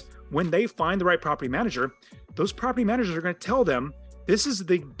students, when they find the right property manager, those property managers are going to tell them, this is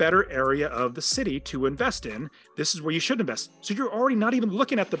the better area of the city to invest in. This is where you should invest. So you're already not even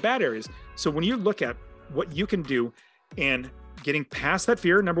looking at the bad areas. So when you look at what you can do and getting past that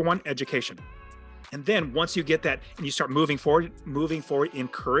fear, number one, education. And then once you get that and you start moving forward in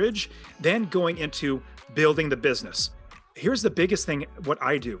courage, then going into building the business. Here's the biggest thing, what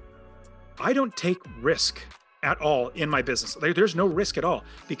I do. I don't take risk at all in my business. There's no risk at all,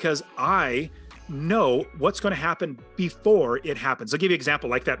 because I know what's going to happen before it happens. I'll give you an example,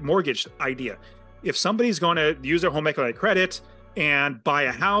 like that mortgage idea. If somebody's going to use their home equity credit and buy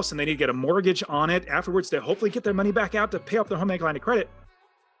a house and they need to get a mortgage on it afterwards to hopefully get their money back out to pay off their home equity line of credit,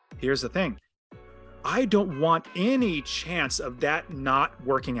 here's the thing. I don't want any chance of that not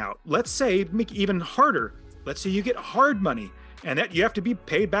working out. Let's say, make it even harder. Let's say you get hard money and that you have to be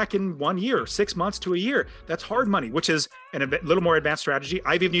paid back in 1 year, 6 months to a year. That's hard money, which is a little more advanced strategy.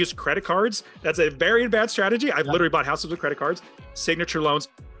 I've even used credit cards. That's a very advanced strategy. I've literally bought houses with credit cards, signature loans.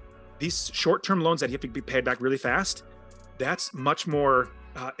 These short-term loans that you have to be paid back really fast, that's much more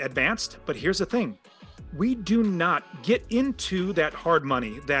advanced. But here's the thing. We do not get into that hard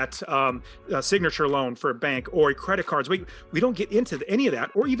money, that signature loan for a bank or credit cards. We don't get into any of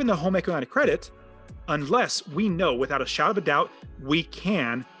that, or even the home equity line of credit, unless we know without a shadow of a doubt we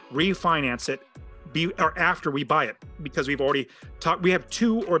can refinance it or after we buy it, because we've already talked. We have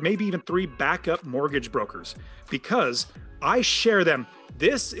 2 or maybe even 3 backup mortgage brokers, because I share them.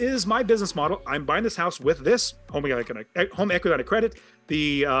 This is my business model. I'm buying this house with this home equity line of credit,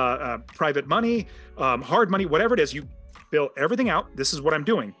 the private money, hard money, whatever it is. You fill everything out. This is what I'm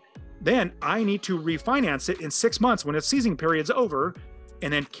doing. Then I need to refinance it in 6 months when its season period's over.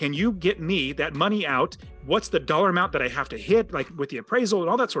 And then can you get me that money out? What's the dollar amount that I have to hit, like with the appraisal and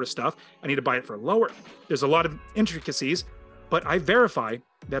all that sort of stuff? I need to buy it for lower. There's a lot of intricacies, but I verify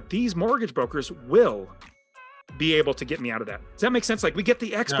that these mortgage brokers will be able to get me out of that. Does that make sense? Like, we get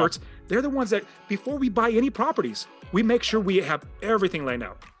the experts. Yeah. They're the ones that, before we buy any properties, we make sure we have everything laid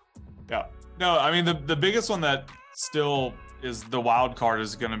out. Yeah. No, I mean the biggest one that still is the wild card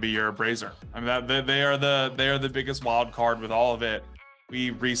is going to be your appraiser. I mean they are the biggest wild card with all of it.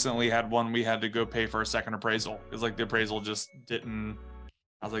 We recently had one we had to go pay for a second appraisal. It's like the appraisal just didn't.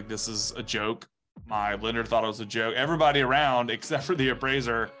 I was like, this is a joke. My lender thought it was a joke. Everybody around except for the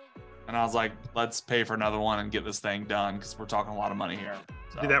appraiser. And I was like, let's pay for another one and get this thing done because we're talking a lot of money here.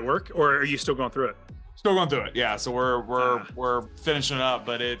 So, did that work, or are you still going through it? Still going through it, yeah. So we're finishing it up,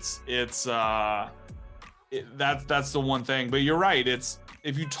 but that's the one thing. But you're right. It's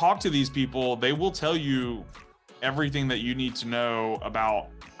if you talk to these people, they will tell you everything that you need to know about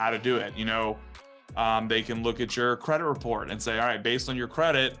how to do it. You know, they can look at your credit report and say, all right, based on your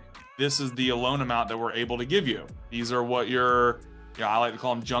credit, this is the loan amount that we're able to give you. These are what your I like to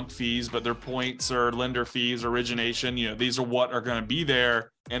call them junk fees, but they're points or lender fees, origination. You know, these are what are going to be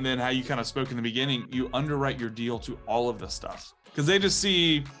there. And then how you kind of spoke in the beginning, you underwrite your deal to all of this stuff because they just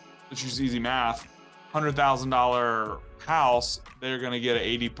see, let's use easy math, $100,000 house, they're going to get an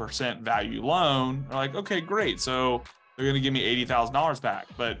 80% value loan. They're like, okay, great. So they're going to give me $80,000 back,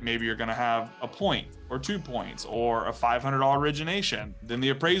 but maybe you're going to have a point or 2 points or a $500 origination. Then the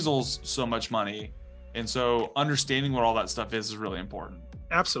appraisal's so much money. And so understanding what all that stuff is really important.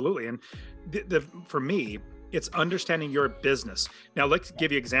 Absolutely. And for me, it's understanding your business. Now, let's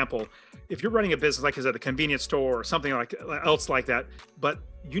give you an example. If you're running a business, like I said, a convenience store or something else like that, but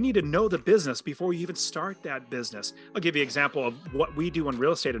you need to know the business before you even start that business. I'll give you an example of what we do in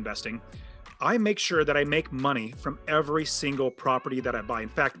real estate investing. I make sure that I make money from every single property that I buy. In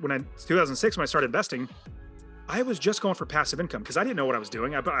fact, 2006, when I started investing, I was just going for passive income because I didn't know what I was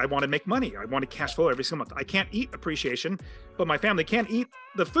doing. I want to make money. I want to cash flow every single month. I can't eat appreciation, but my family can't eat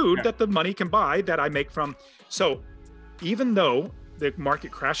the food that the money can buy that I make from. So even though the market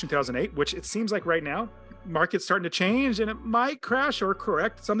crashed in 2008, which it seems like right now, market's starting to change and it might crash or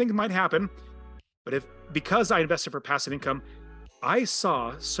correct, something might happen. But because I invested for passive income, I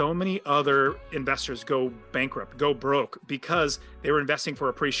saw so many other investors go bankrupt, go broke because they were investing for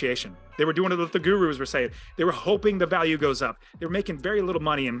appreciation. They were doing what the gurus were saying. They were hoping the value goes up. They were making very little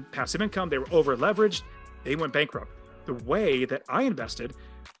money in passive income. They were over leveraged. They went bankrupt. The way that I invested,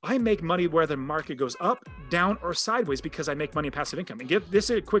 I make money where the market goes up, down, or sideways because I make money in passive income. And give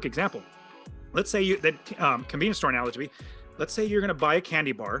this a quick example. Let's say convenience store analogy. Let's say you're going to buy a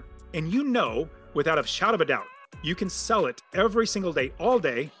candy bar and you know, without a shadow of a doubt, you can sell it every single day, all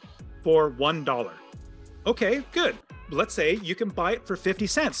day for $1. Okay, good. Let's say you can buy it for 50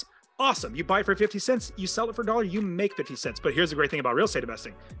 cents. Awesome. You buy it for 50 cents, you sell it for $1, you make 50 cents. But here's the great thing about real estate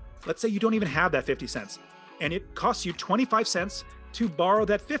investing. Let's say you don't even have that 50 cents and it costs you 25 cents to borrow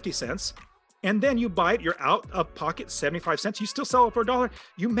that 50 cents. And then you buy it, you're out of pocket 75 cents. You still sell it for $1.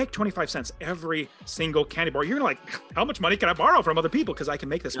 You make 25 cents every single candy bar. You're like, how much money can I borrow from other people? Because I can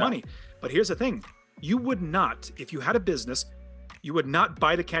make this money. But here's the thing. You would not, if you had a business, you would not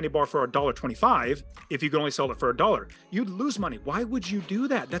buy the candy bar for $1.25 if you could only sell it for $1. You'd lose money. Why would you do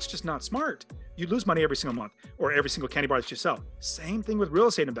that? That's just not smart. You lose money every single month or every single candy bar that you sell. Same thing with real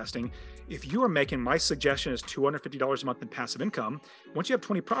estate investing. If you are making, my suggestion is $250 a month in passive income. Once you have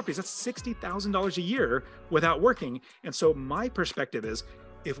 20 properties, that's $60,000 a year without working. And so my perspective is,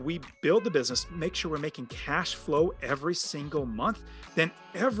 if we build the business, make sure we're making cash flow every single month, then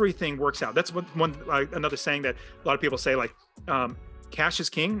everything works out. That's another saying that a lot of people say, like, cash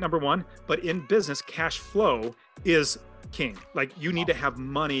is king, number one, but in business, cash flow is king. Like, you need to have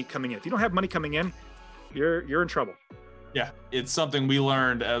money coming in. If you don't have money coming in, you're in trouble. Yeah, it's something we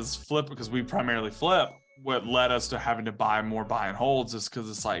learned as flip, because we primarily flip. What led us to having to buy more buy and holds is because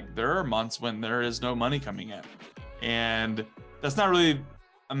it's like there are months when there is no money coming in, and that's not really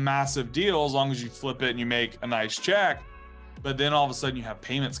a massive deal as long as you flip it and you make a nice check. But then all of a sudden you have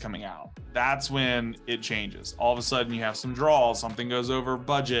payments coming out. That's when it changes. All of a sudden you have some draws, something goes over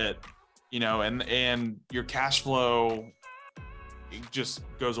budget, you know, and your cash flow, it just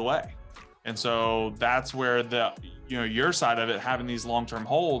goes away. And so that's where your side of it, having these long-term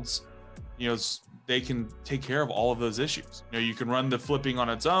holds, they can take care of all of those issues. You can run the flipping on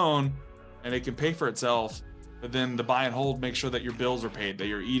its own and it can pay for itself. But then the buy and hold, make sure that your bills are paid, that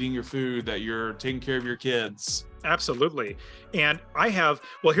you're eating your food, that you're taking care of your kids. Absolutely. And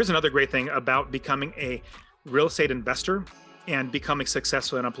here's another great thing about becoming a real estate investor and becoming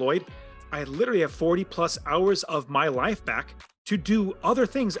successful and employed. I literally have 40 plus hours of my life back to do other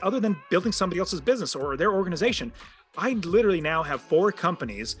things other than building somebody else's business or their organization. I literally now have 4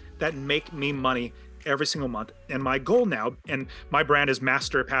 companies that make me money every single month. And my goal now, and my brand is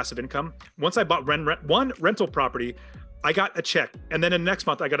Master Passive Income. Once I bought one rental property, I got a check. And then the next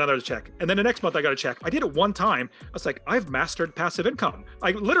month I got another check. And then the next month I got a check. I did it one time. I was like, I've mastered passive income.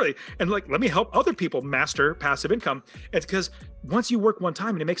 I literally, and like, let me help other people master passive income. It's because once you work one time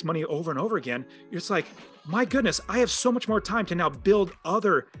and it makes money over and over again, it's like, my goodness, I have so much more time to now build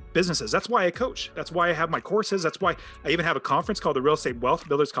other businesses. That's why I coach. That's why I have my courses. That's why I even have a conference called the Real Estate Wealth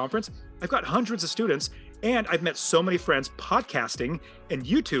Builders Conference. I've got hundreds of students, and I've met so many friends podcasting and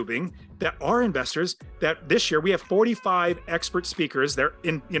YouTubing that are investors, that this year we have 45 expert speakers. They're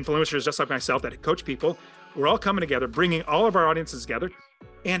influencers just like myself that coach people. We're all coming together, bringing all of our audiences together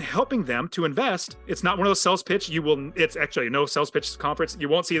and helping them to invest. It's not one of those sales pitch. It's actually no sales pitch conference. You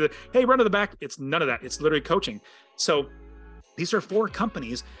won't see the, hey, run to the back. It's none of that. It's literally coaching. So these are 4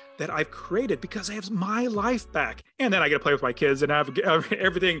 companies that I've created because I have my life back. And then I get to play with my kids and have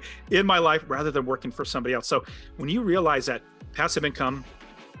everything in my life rather than working for somebody else. So when you realize that passive income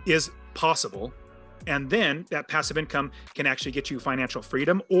is possible, and then that passive income can actually get you financial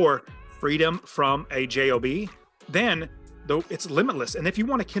freedom or freedom from a job, then though it's limitless. And if you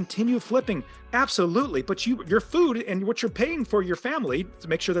want to continue flipping, absolutely. But your food and what you're paying for your family to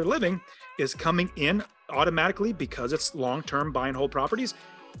make sure they're living is coming in automatically because it's long-term buy and hold properties.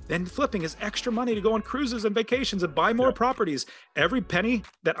 Then flipping is extra money to go on cruises and vacations and buy more properties. Every penny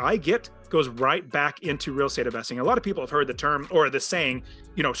that I get goes right back into real estate investing. A lot of people have heard the term or the saying,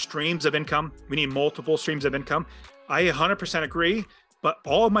 streams of income. We need multiple streams of income. I 100% agree, but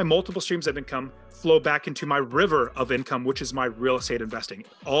all of my multiple streams of income flow back into my river of income, which is my real estate investing. It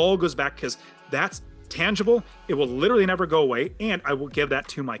all goes back because that's tangible. It will literally never go away. And I will give that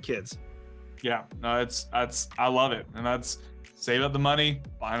to my kids. Yeah, no, I love it. And that's save up the money,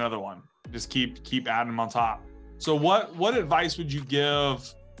 buy another one. Just keep adding them on top. So what advice would you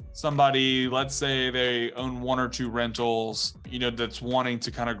give somebody, let's say they own 1 or 2 rentals, that's wanting to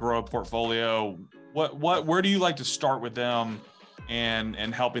kind of grow a portfolio? Where do you like to start with them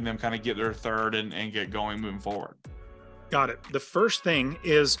and helping them kind of get their third and get going moving forward? Got it. The first thing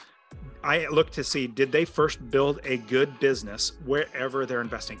is I look to see, did they first build a good business wherever they're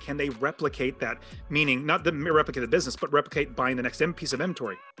investing? Can they replicate that? Meaning not replicate the business, but replicate buying the next piece of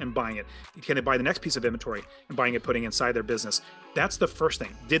inventory and buying it. Can they buy the next piece of inventory and buying it, putting it inside their business? That's the first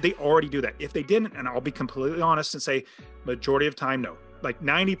thing. Did they already do that? If they didn't, and I'll be completely honest and say majority of time, no. Like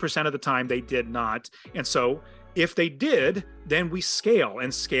 90% of the time they did not. And so if they did, then we scale,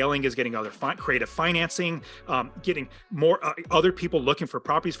 and scaling is getting other creative financing, getting more other people looking for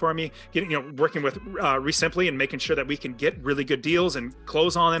properties for me, working with Resimply and making sure that we can get really good deals and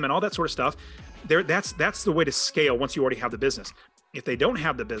close on them and all that sort of stuff. That's the way to scale once you already have the business. If they don't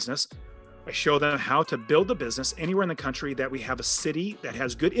have the business, I show them how to build a business anywhere in the country that we have a city that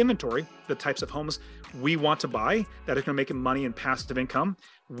has good inventory, the types of homes we want to buy that are going to make money and passive income.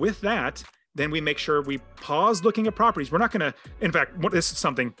 With that, then we make sure we pause looking at properties. We're not going to, in fact, this is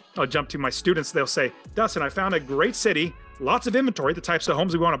something I'll jump to my students. They'll say, Dustin, I found a great city, lots of inventory, the types of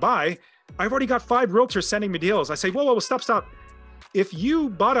homes we want to buy. I've already got 5 realtors sending me deals. I say, whoa, stop. If you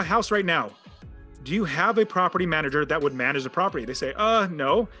bought a house right now, do you have a property manager that would manage the property? They say,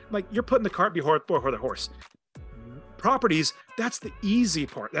 no. I'm like, you're putting the cart before the horse. Properties, that's the easy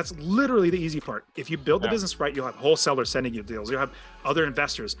part. That's literally the easy part. If you build the business right, you'll have wholesalers sending you deals. You'll have other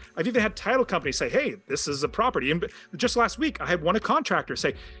investors. I've even had title companies say, hey, this is a property. And just last week, I had one contractor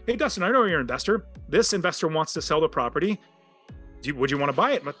say, hey, Dustin, I know you're an investor. This investor wants to sell the property. Would you want to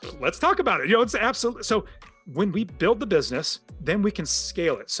buy it? Let's talk about it. It's absolutely. So when we build the business, then we can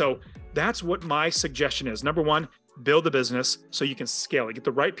scale it. So that's what my suggestion is. Number one, build the business so you can scale it. Get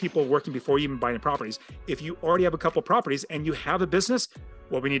the right people working before you even buy any properties. If you already have a couple properties and you have a business,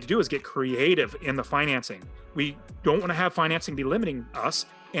 what we need to do is get creative in the financing. We don't want to have financing be limiting us.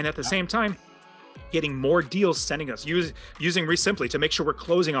 And at the same time, getting more deals sending us, using Resimply to make sure we're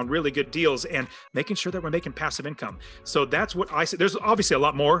closing on really good deals and making sure that we're making passive income. So that's what I say. There's obviously a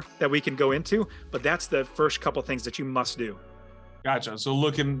lot more that we can go into, but that's the first couple things that you must do. Gotcha. So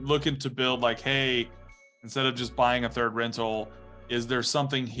looking to build like, hey, instead of just buying a third rental, is there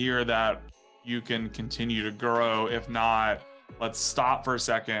something here that you can continue to grow? If not, let's stop for a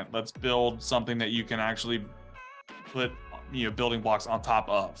second. Let's build something that you can actually put, building blocks on top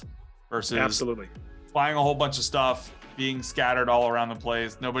of, versus absolutely buying a whole bunch of stuff, being scattered all around the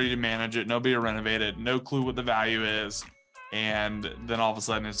place, nobody to manage it, nobody to renovate it, no clue what the value is. And then all of a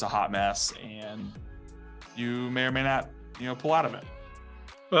sudden it's a hot mess and you may or may not, pull out of it.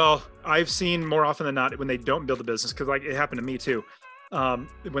 Well, I've seen more often than not when they don't build a business, because it happened to me too.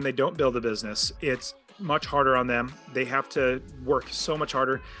 When they don't build a business, it's much harder on them. They have to work so much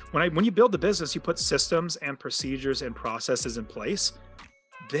harder. When you build the business, you put systems and procedures and processes in place.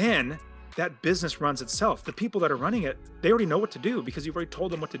 Then that business runs itself. The people that are running it, they already know what to do because you've already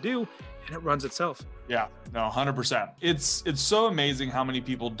told them what to do, and it runs itself. Yeah, no, 100%. It's so amazing how many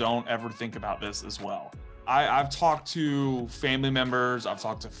people don't ever think about this as well. I've talked to family members, I've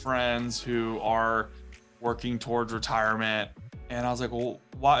talked to friends who are working towards retirement, and I was like, well,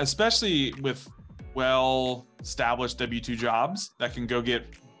 why, especially with well-established W-2 jobs that can go get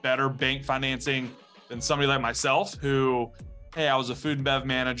better bank financing than somebody like myself who, hey, I was a food and bev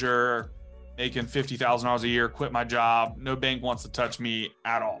manager making $50,000 a year, quit my job. No bank wants to touch me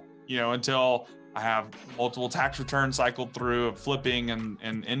at all, until I have multiple tax returns cycled through of flipping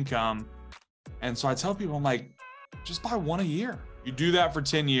and income. And so I tell people, I'm like, just buy one a year. You do that for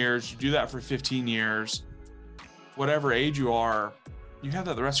 10 years, you do that for 15 years, whatever age you are, you have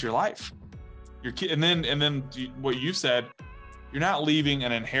that the rest of your life. Your kid, and then what you said, you're not leaving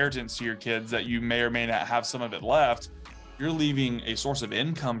an inheritance to your kids that you may or may not have some of it left. You're leaving a source of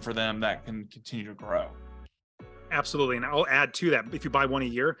income for them that can continue to grow. Absolutely. And I'll add to that. If you buy one a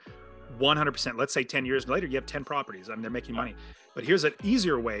year, 100%, let's say 10 years later, you have 10 properties. I mean, they're making money. But here's an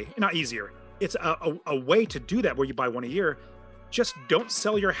easier way, not easier. It's a way to do that where you buy one a year. Just don't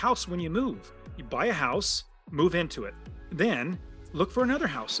sell your house when you move. You buy a house, move into it. Then look for another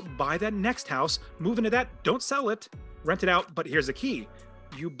house, buy that next house, move into that, don't sell it, rent it out. But here's the key.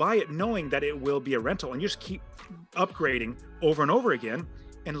 You buy it knowing that it will be a rental, and you just keep upgrading over and over again,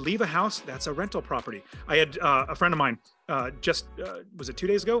 and leave a house that's a rental property. I had a friend of mine was it 2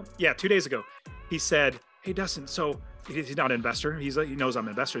 days ago? Yeah, 2 days ago. He said, hey, Dustin, so he's not an investor. He knows I'm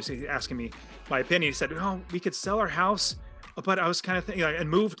an investor. So he's asking me my opinion. He said, oh, we could sell our house, but I was kind of thinking, and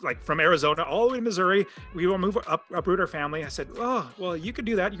moved like from Arizona all the way to Missouri. We will uproot our family. I said, oh, well, you could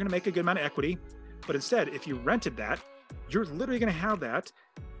do that. You're going to make a good amount of equity. But instead, if you rented that, you're literally going to have that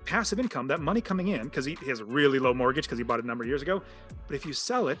passive income, that money coming in, because he has a really low mortgage because he bought it a number of years ago. But if you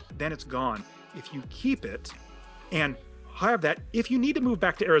sell it, then it's gone. If you keep it and have that, if you need to move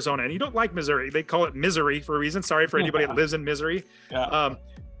back to Arizona and you don't like Missouri, they call it misery for a reason. Sorry for anybody that lives in misery. Yeah.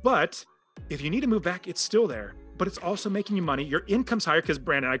 But if you need to move back, it's still there. But it's also making you money. Your income's higher because,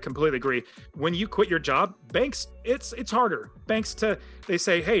 Brandon, I completely agree. When you quit your job, banks, it's harder. Banks they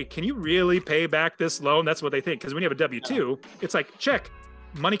say, hey, can you really pay back this loan? That's what they think. Because when you have a W-2, it's like, check,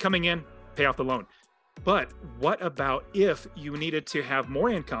 money coming in, pay off the loan. But what about if you needed to have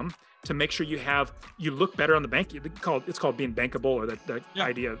more income to make sure you look better on the bank? It's called being bankable, or the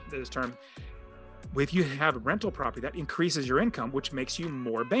idea of this term. If you have a rental property, that increases your income, which makes you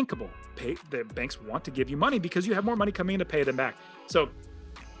more bankable. The banks want to give you money because you have more money coming in to pay them back. So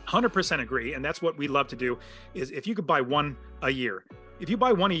 100% agree. And that's what we love to do, is if you could buy one a year. If you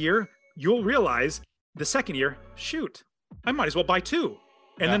buy one a year, you'll realize the second year, shoot, I might as well buy two.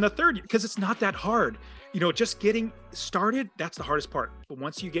 And then the third year, because it's not that hard. Just getting started, that's the hardest part. But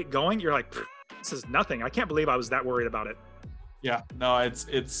once you get going, you're like, this is nothing. I can't believe I was that worried about it. Yeah, no, it's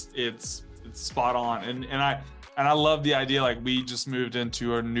spot on. And I love the idea. Like, we just moved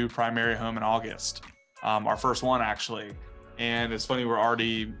into a new primary home in August, our first one actually. And it's funny,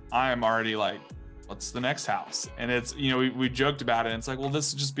 I am already like, what's the next house? And it's, we joked about it. And it's like, well,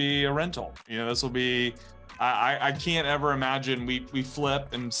 this will just be a rental. This will be, I can't ever imagine we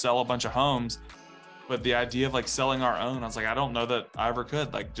flip and sell a bunch of homes, but the idea of like selling our own, I was like, I don't know that I ever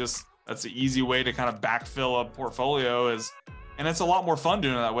could. Like, just, that's the easy way to kind of backfill a portfolio and it's a lot more fun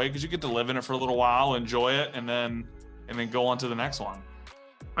doing it that way, because you get to live in it for a little while, enjoy it, and then go on to the next one.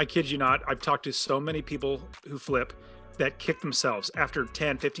 I kid you not. I've talked to so many people who flip that kick themselves after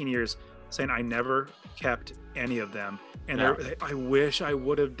 10, 15 years saying, I never kept any of them. And I wish I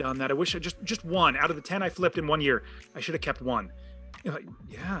would have done that. I wish I just one out of the 10 I flipped in 1 year, I should have kept one. Like,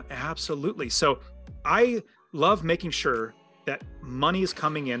 yeah, absolutely. So I love making sure that money is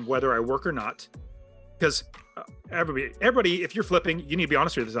coming in, whether I work or not, because everybody, if you're flipping, you need to be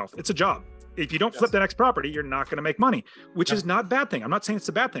honest with yourself. It's a job. If you don't flip the next property, you're not going to make money, which is not a bad thing. I'm not saying it's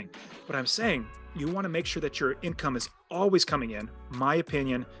a bad thing, but I'm saying you want to make sure that your income is always coming in. My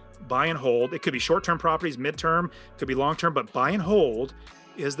opinion, buy and hold. It could be short-term properties, midterm, could be long-term, but buy and hold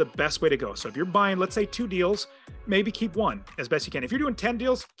is the best way to go. So if you're buying, let's say 2 deals, maybe keep one as best you can. If you're doing 10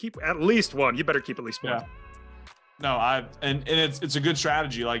 deals, keep at least one. You better keep at least one. Yeah. No, and it's a good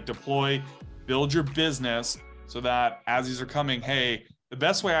strategy. Like, build your business so that as these are coming, hey, the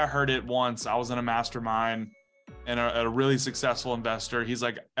best way I heard it once, I was in a mastermind and a really successful investor. He's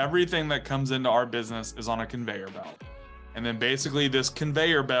like, everything that comes into our business is on a conveyor belt. And then basically this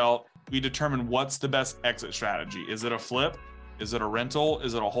conveyor belt, we determine what's the best exit strategy. Is it a flip? Is it a rental?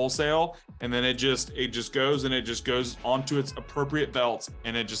 Is it a wholesale? And then it just goes onto its appropriate belts,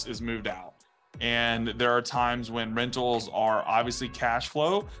 and it just is moved out. And there are times when rentals are obviously cash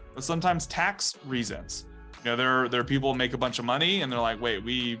flow, but sometimes tax reasons. You know, there are people who make a bunch of money and they're like, wait,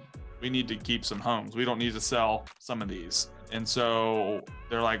 we need to keep some homes. We don't need to sell some of these. And so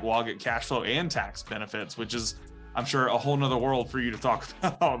they're like, well, I'll get cash flow and tax benefits, which is, I'm sure, a whole nother world for you to talk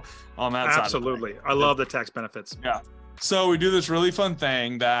about on that side. Absolutely. I love the tax benefits. Yeah. So we do this really fun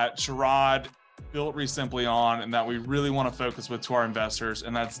thing that Sherrod built Resimply on, and that we really want to focus with to our investors.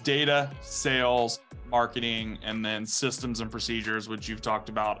 And that's data, sales, marketing, and then systems and procedures, which you've talked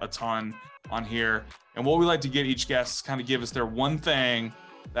about a ton on here. And what we like to get each guest is kind of give us their one thing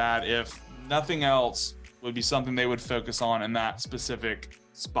that, if nothing else, would be something they would focus on in that specific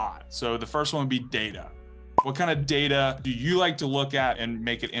spot. So the first one would be data. What kind of data do you like to look at and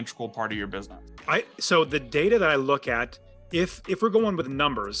make an integral part of your business? So the data that I look at, if we're going with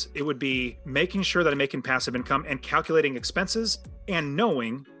numbers, it would be making sure that I'm making passive income and calculating expenses and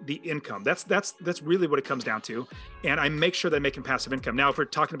knowing the income. That's really what it comes down to. And I make sure that I'm making passive income. Now, if we're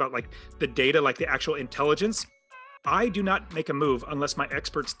talking about like the data, like the actual intelligence, I do not make a move unless my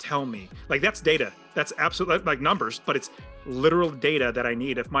experts tell me. Like, that's data. That's absolutely like numbers, but it's literal data that I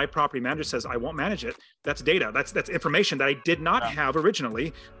need. If my property manager says I won't manage it, that's data. That's information that I did not have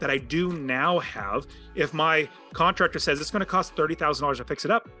originally that I do now have. If my contractor says it's going to cost $30,000 to fix it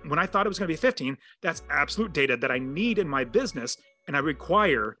up when I thought it was going to be 15, that's absolute data that I need in my business, and I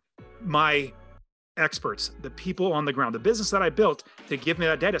require my experts, the people on the ground, the business that I built, to give me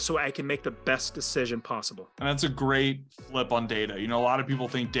that data so I can make the best decision possible. And that's a great flip on data. You know, a lot of people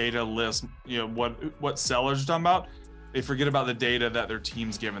think data lists, you know, what sellers are talking about. They forget about the data that their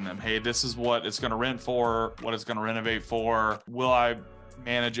team's given them. Hey, this is what it's going to rent for, what it's going to renovate for. Will I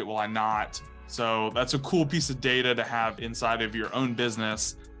manage it? Will I not? So that's a cool piece of data to have inside of your own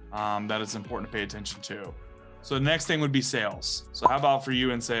business that it's important to pay attention to. So the next thing would be sales. So how about for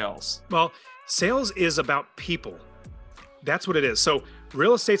you in sales? Well, sales is about people. That's what it is. So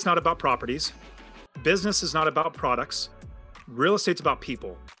real estate's not about properties. Business is not about products. Real estate's about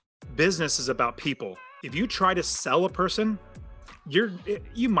people. Business is about people. If you try to sell a person,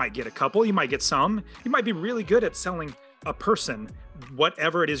 you might get a couple, you might get some. You might be really good at selling a person,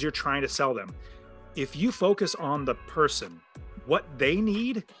 whatever it is you're trying to sell them. If you focus on the person, what they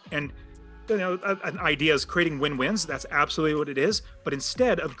need, and you know, an idea is creating win-wins. That's absolutely what it is. But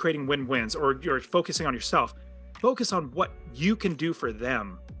instead of creating win-wins, or you're focusing on yourself, focus on what you can do for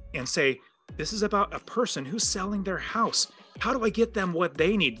them and say, this is about a person who's selling their house. How do I get them what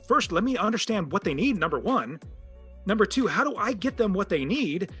they need? First, let me understand what they need, number one. Number two, how do I get them what they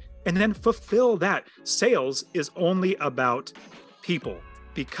need? And then fulfill that. Sales is only about people,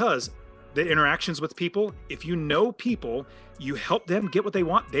 because the interactions with people, if you know people, you help them get what they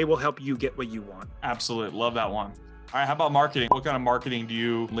want, they will help you get what you want. Absolutely. Love that one. All right. How about marketing? What kind of marketing do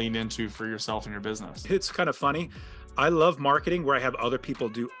you lean into for yourself and your business? It's kind of funny. I love marketing where I have other people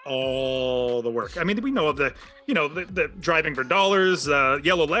do all the work. I mean, we know of the driving for dollars,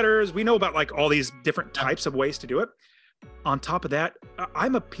 yellow letters. We know about like all these different types of ways to do it. On top of that,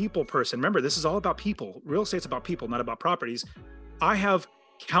 I'm a people person. Remember, this is all about people. Real estate's about people, not about properties. I have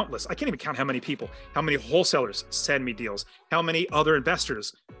countless, I can't even count how many people, how many wholesalers send me deals, how many other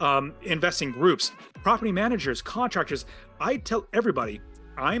investors, investing groups, property managers, contractors. I tell everybody,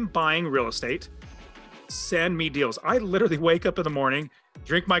 I'm buying real estate, send me deals. I literally wake up in the morning,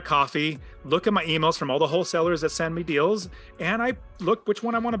 drink my coffee, look at my emails from all the wholesalers that send me deals, and I look which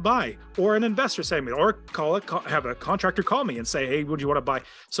one I want to buy, or an investor send me, or have a contractor call me and say, hey, would you want to buy?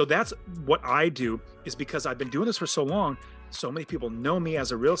 So that's what I do, is because I've been doing this for so long. So many people know me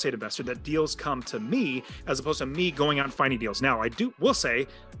as a real estate investor that deals come to me as opposed to me going out and finding deals. Now, will say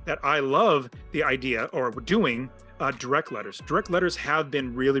that I love the idea or doing direct letters. Direct letters have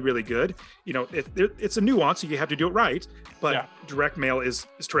been really, really good. You know, it's a nuance, so you have to do it right, but direct mail is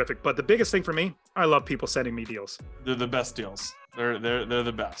terrific. But the biggest thing for me, I love people sending me deals. They're the best deals. They're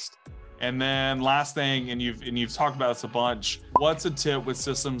the best. And then last thing, and you've talked about this a bunch, what's a tip with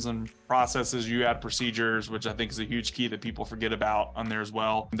systems and processes? You add procedures, which I think is a huge key that people forget about on there as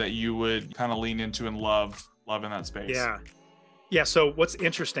well, that you would kind of lean into and love in that space. Yeah. So what's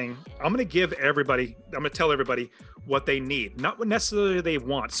interesting, I'm going to tell everybody what they need, not what necessarily they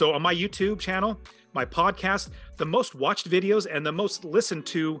want. So on my YouTube channel, my podcast, the most watched videos and the most listened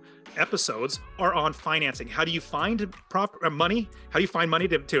to episodes are on financing. How do you find money? How do you find money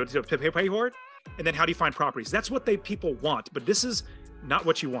to pay for it? And then how do you find properties? That's what people want, but this is not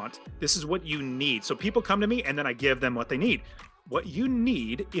what you want. This is what you need. So people come to me and then I give them what they need. What you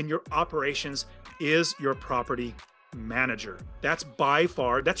need in your operations is your property manager. That's by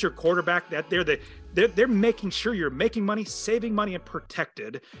far, that's your quarterback. That they're making sure you're making money, saving money, and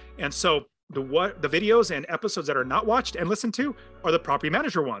protected. And so the videos and episodes that are not watched and listened to are the property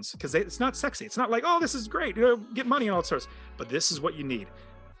manager ones, because it's not sexy. It's not like, oh, this is great, get money and all sorts. But this is what you need.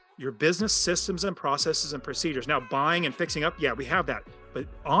 Your business systems and processes and procedures. Now, buying and fixing up, yeah, we have that. But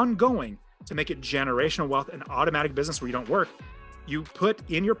ongoing, to make it generational wealth and automatic business where you don't work, you put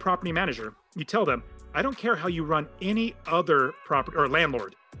in your property manager, you tell them, I don't care how you run any other property or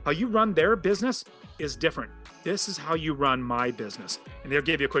landlord, how you run their business is different. This is how you run my business. And they'll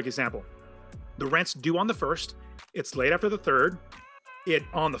give you a quick example. The rent's due on the 1st. It's late after the 3rd.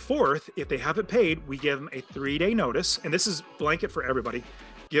 On the 4th, if they haven't paid, we give them a 3-day notice. And this is blanket for everybody.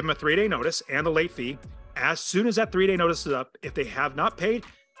 Give them a 3-day notice and the late fee. As soon as that 3-day notice is up, if they have not paid,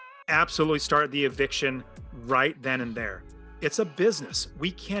 absolutely start the eviction right then and there. It's a business.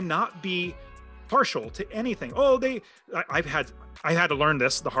 We cannot be partial to anything. I've had to learn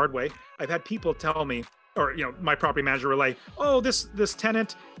this the hard way. I've had people tell me, or my property manager relay, this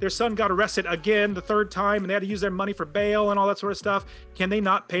tenant, their son got arrested again the 3rd time, and they had to use their money for bail and all that sort of stuff. Can they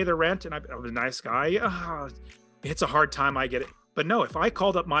not pay their rent? And I'm a nice guy. It's a hard time. I get it. But no, if I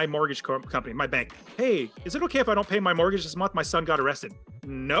called up my mortgage company, my bank, hey, is it okay if I don't pay my mortgage this month? My son got arrested.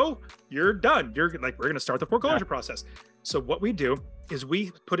 No, you're done. We're going to start the foreclosure process. So what we do is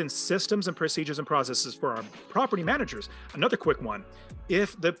we put in systems and procedures and processes for our property managers. Another quick one.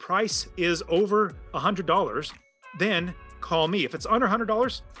 If the price is over $100, then call me. If it's under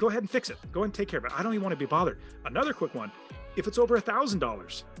 $100, go ahead and fix it. Go ahead and take care of it. I don't even want to be bothered. Another quick one. If it's over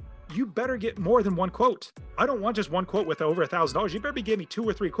 $1,000, you better get more than one quote. I don't want just one quote with over $1,000. You better be giving me 2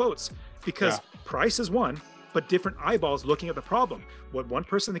 or 3 quotes, because price is one, but different eyeballs looking at the problem. What one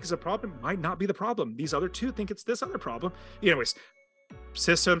person thinks is a problem might not be the problem. These other 2 think it's this other problem. Anyways,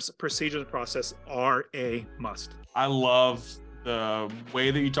 systems, procedures, and process are a must. I love the way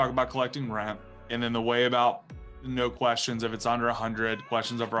that you talk about collecting rent, and then the way about no questions if it's under 100,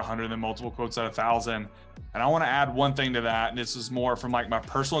 questions over 100, then multiple quotes at 1,000. And I want to add one thing to that, and this is more from like my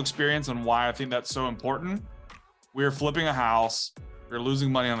personal experience and why I think that's so important. We were flipping a house. We were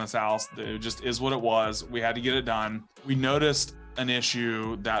losing money on this house. It just is what it was. We had to get it done. We noticed an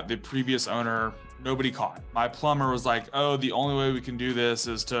issue that the previous owner, nobody caught. My plumber was like, the only way we can do this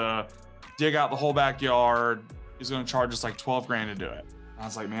is to dig out the whole backyard. He's going to charge us like 12 grand to do it. And I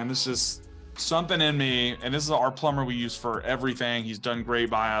was like, man, this is something in me. And this is our plumber we use for everything. He's done great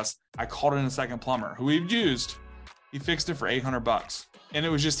by us. I called in a second plumber who we've used. He fixed it for $800. And it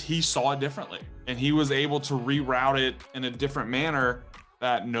was just, he saw it differently. And he was able to reroute it in a different manner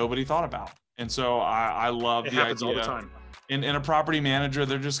that nobody thought about. And so I love the idea. All the time. In a property manager,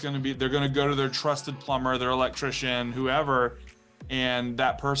 they're going to go to their trusted plumber, their electrician, whoever, and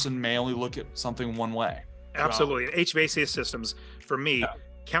that person may only look at something one way. Absolutely. So, HVAC systems, for me,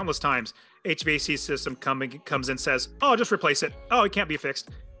 countless times, HVAC system comes in, says, just replace it. It can't be fixed.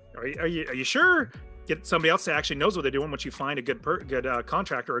 Are you sure? Get somebody else that actually knows what they're doing. Once you find a good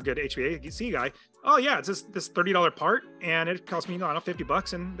contractor or a good HVAC guy, it's just this $30 part, and it cost me,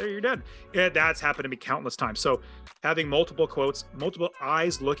 $50, and there you're dead. That's happened to me countless times. So having multiple quotes, multiple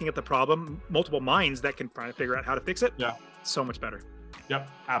eyes looking at the problem, multiple minds that can try to figure out how to fix it. So much better. Yep,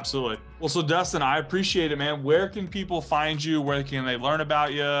 absolutely. Well, so Dustin, I appreciate it, man. Where can people find you? Where can they learn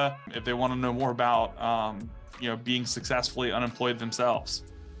about you if they want to know more about, being successfully unemployed themselves?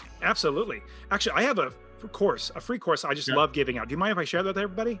 Absolutely. Actually, I have a free course I just love giving out. Do you mind if I share that with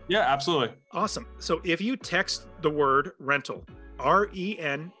everybody? Yeah, absolutely. Awesome. So if you text the word rental,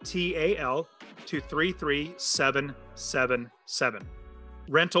 RENTAL, to 33777,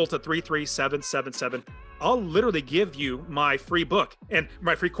 rental to 33777, I'll literally give you my free book and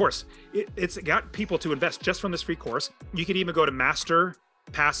my free course. It's got people to invest just from this free course. You can even go to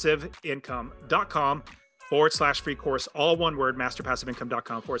masterpassiveincome.com/free course, all one word,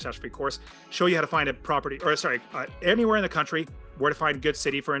 masterpassiveincome.com/free course. Show you how to find a property, anywhere in the country, where to find a good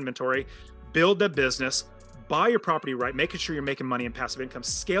city for inventory, build a business, buy your property right, making sure you're making money in passive income,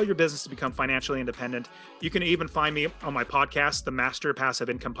 scale your business to become financially independent. You can even find me on my podcast, the Master Passive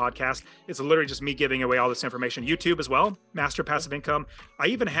Income Podcast. It's literally just me giving away all this information. YouTube as well, Master Passive Income. I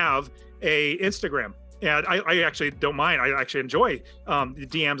even have a Instagram. And I actually don't mind. I actually enjoy the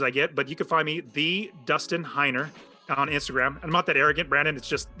DMs I get, but you can find me, the Dustin Heiner, on Instagram. I'm not that arrogant, Brandon. It's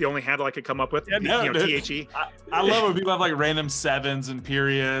just the only handle I could come up with. THE. I love when people have like random sevens and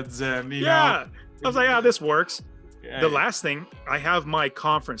periods and you know. I was like, this works. The last thing, I have my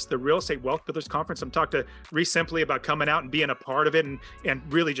conference, the Real Estate Wealth Builders Conference. I'm talking to Reese Simply about coming out and being a part of it and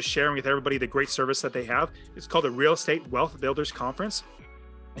really just sharing with everybody the great service that they have. It's called the Real Estate Wealth Builders Conference.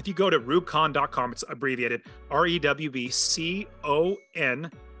 If you go to rubcon.com, it's abbreviated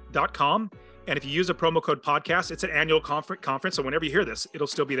REWBCON.com, And if you use a promo code podcast, it's an annual conference. So whenever you hear this, it'll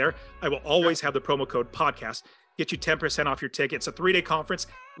still be there. I will always have the promo code podcast, get you 10% off your ticket. It's a 3-day conference,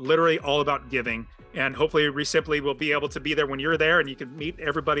 literally all about giving. And hopefully Resimply will be able to be there when you're there and you can meet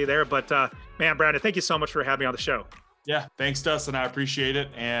everybody there. But man, Brandon, thank you so much for having me on the show. Yeah, thanks, Dustin. I appreciate it.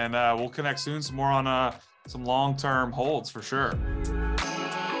 And we'll connect soon some more on some long-term holds for sure.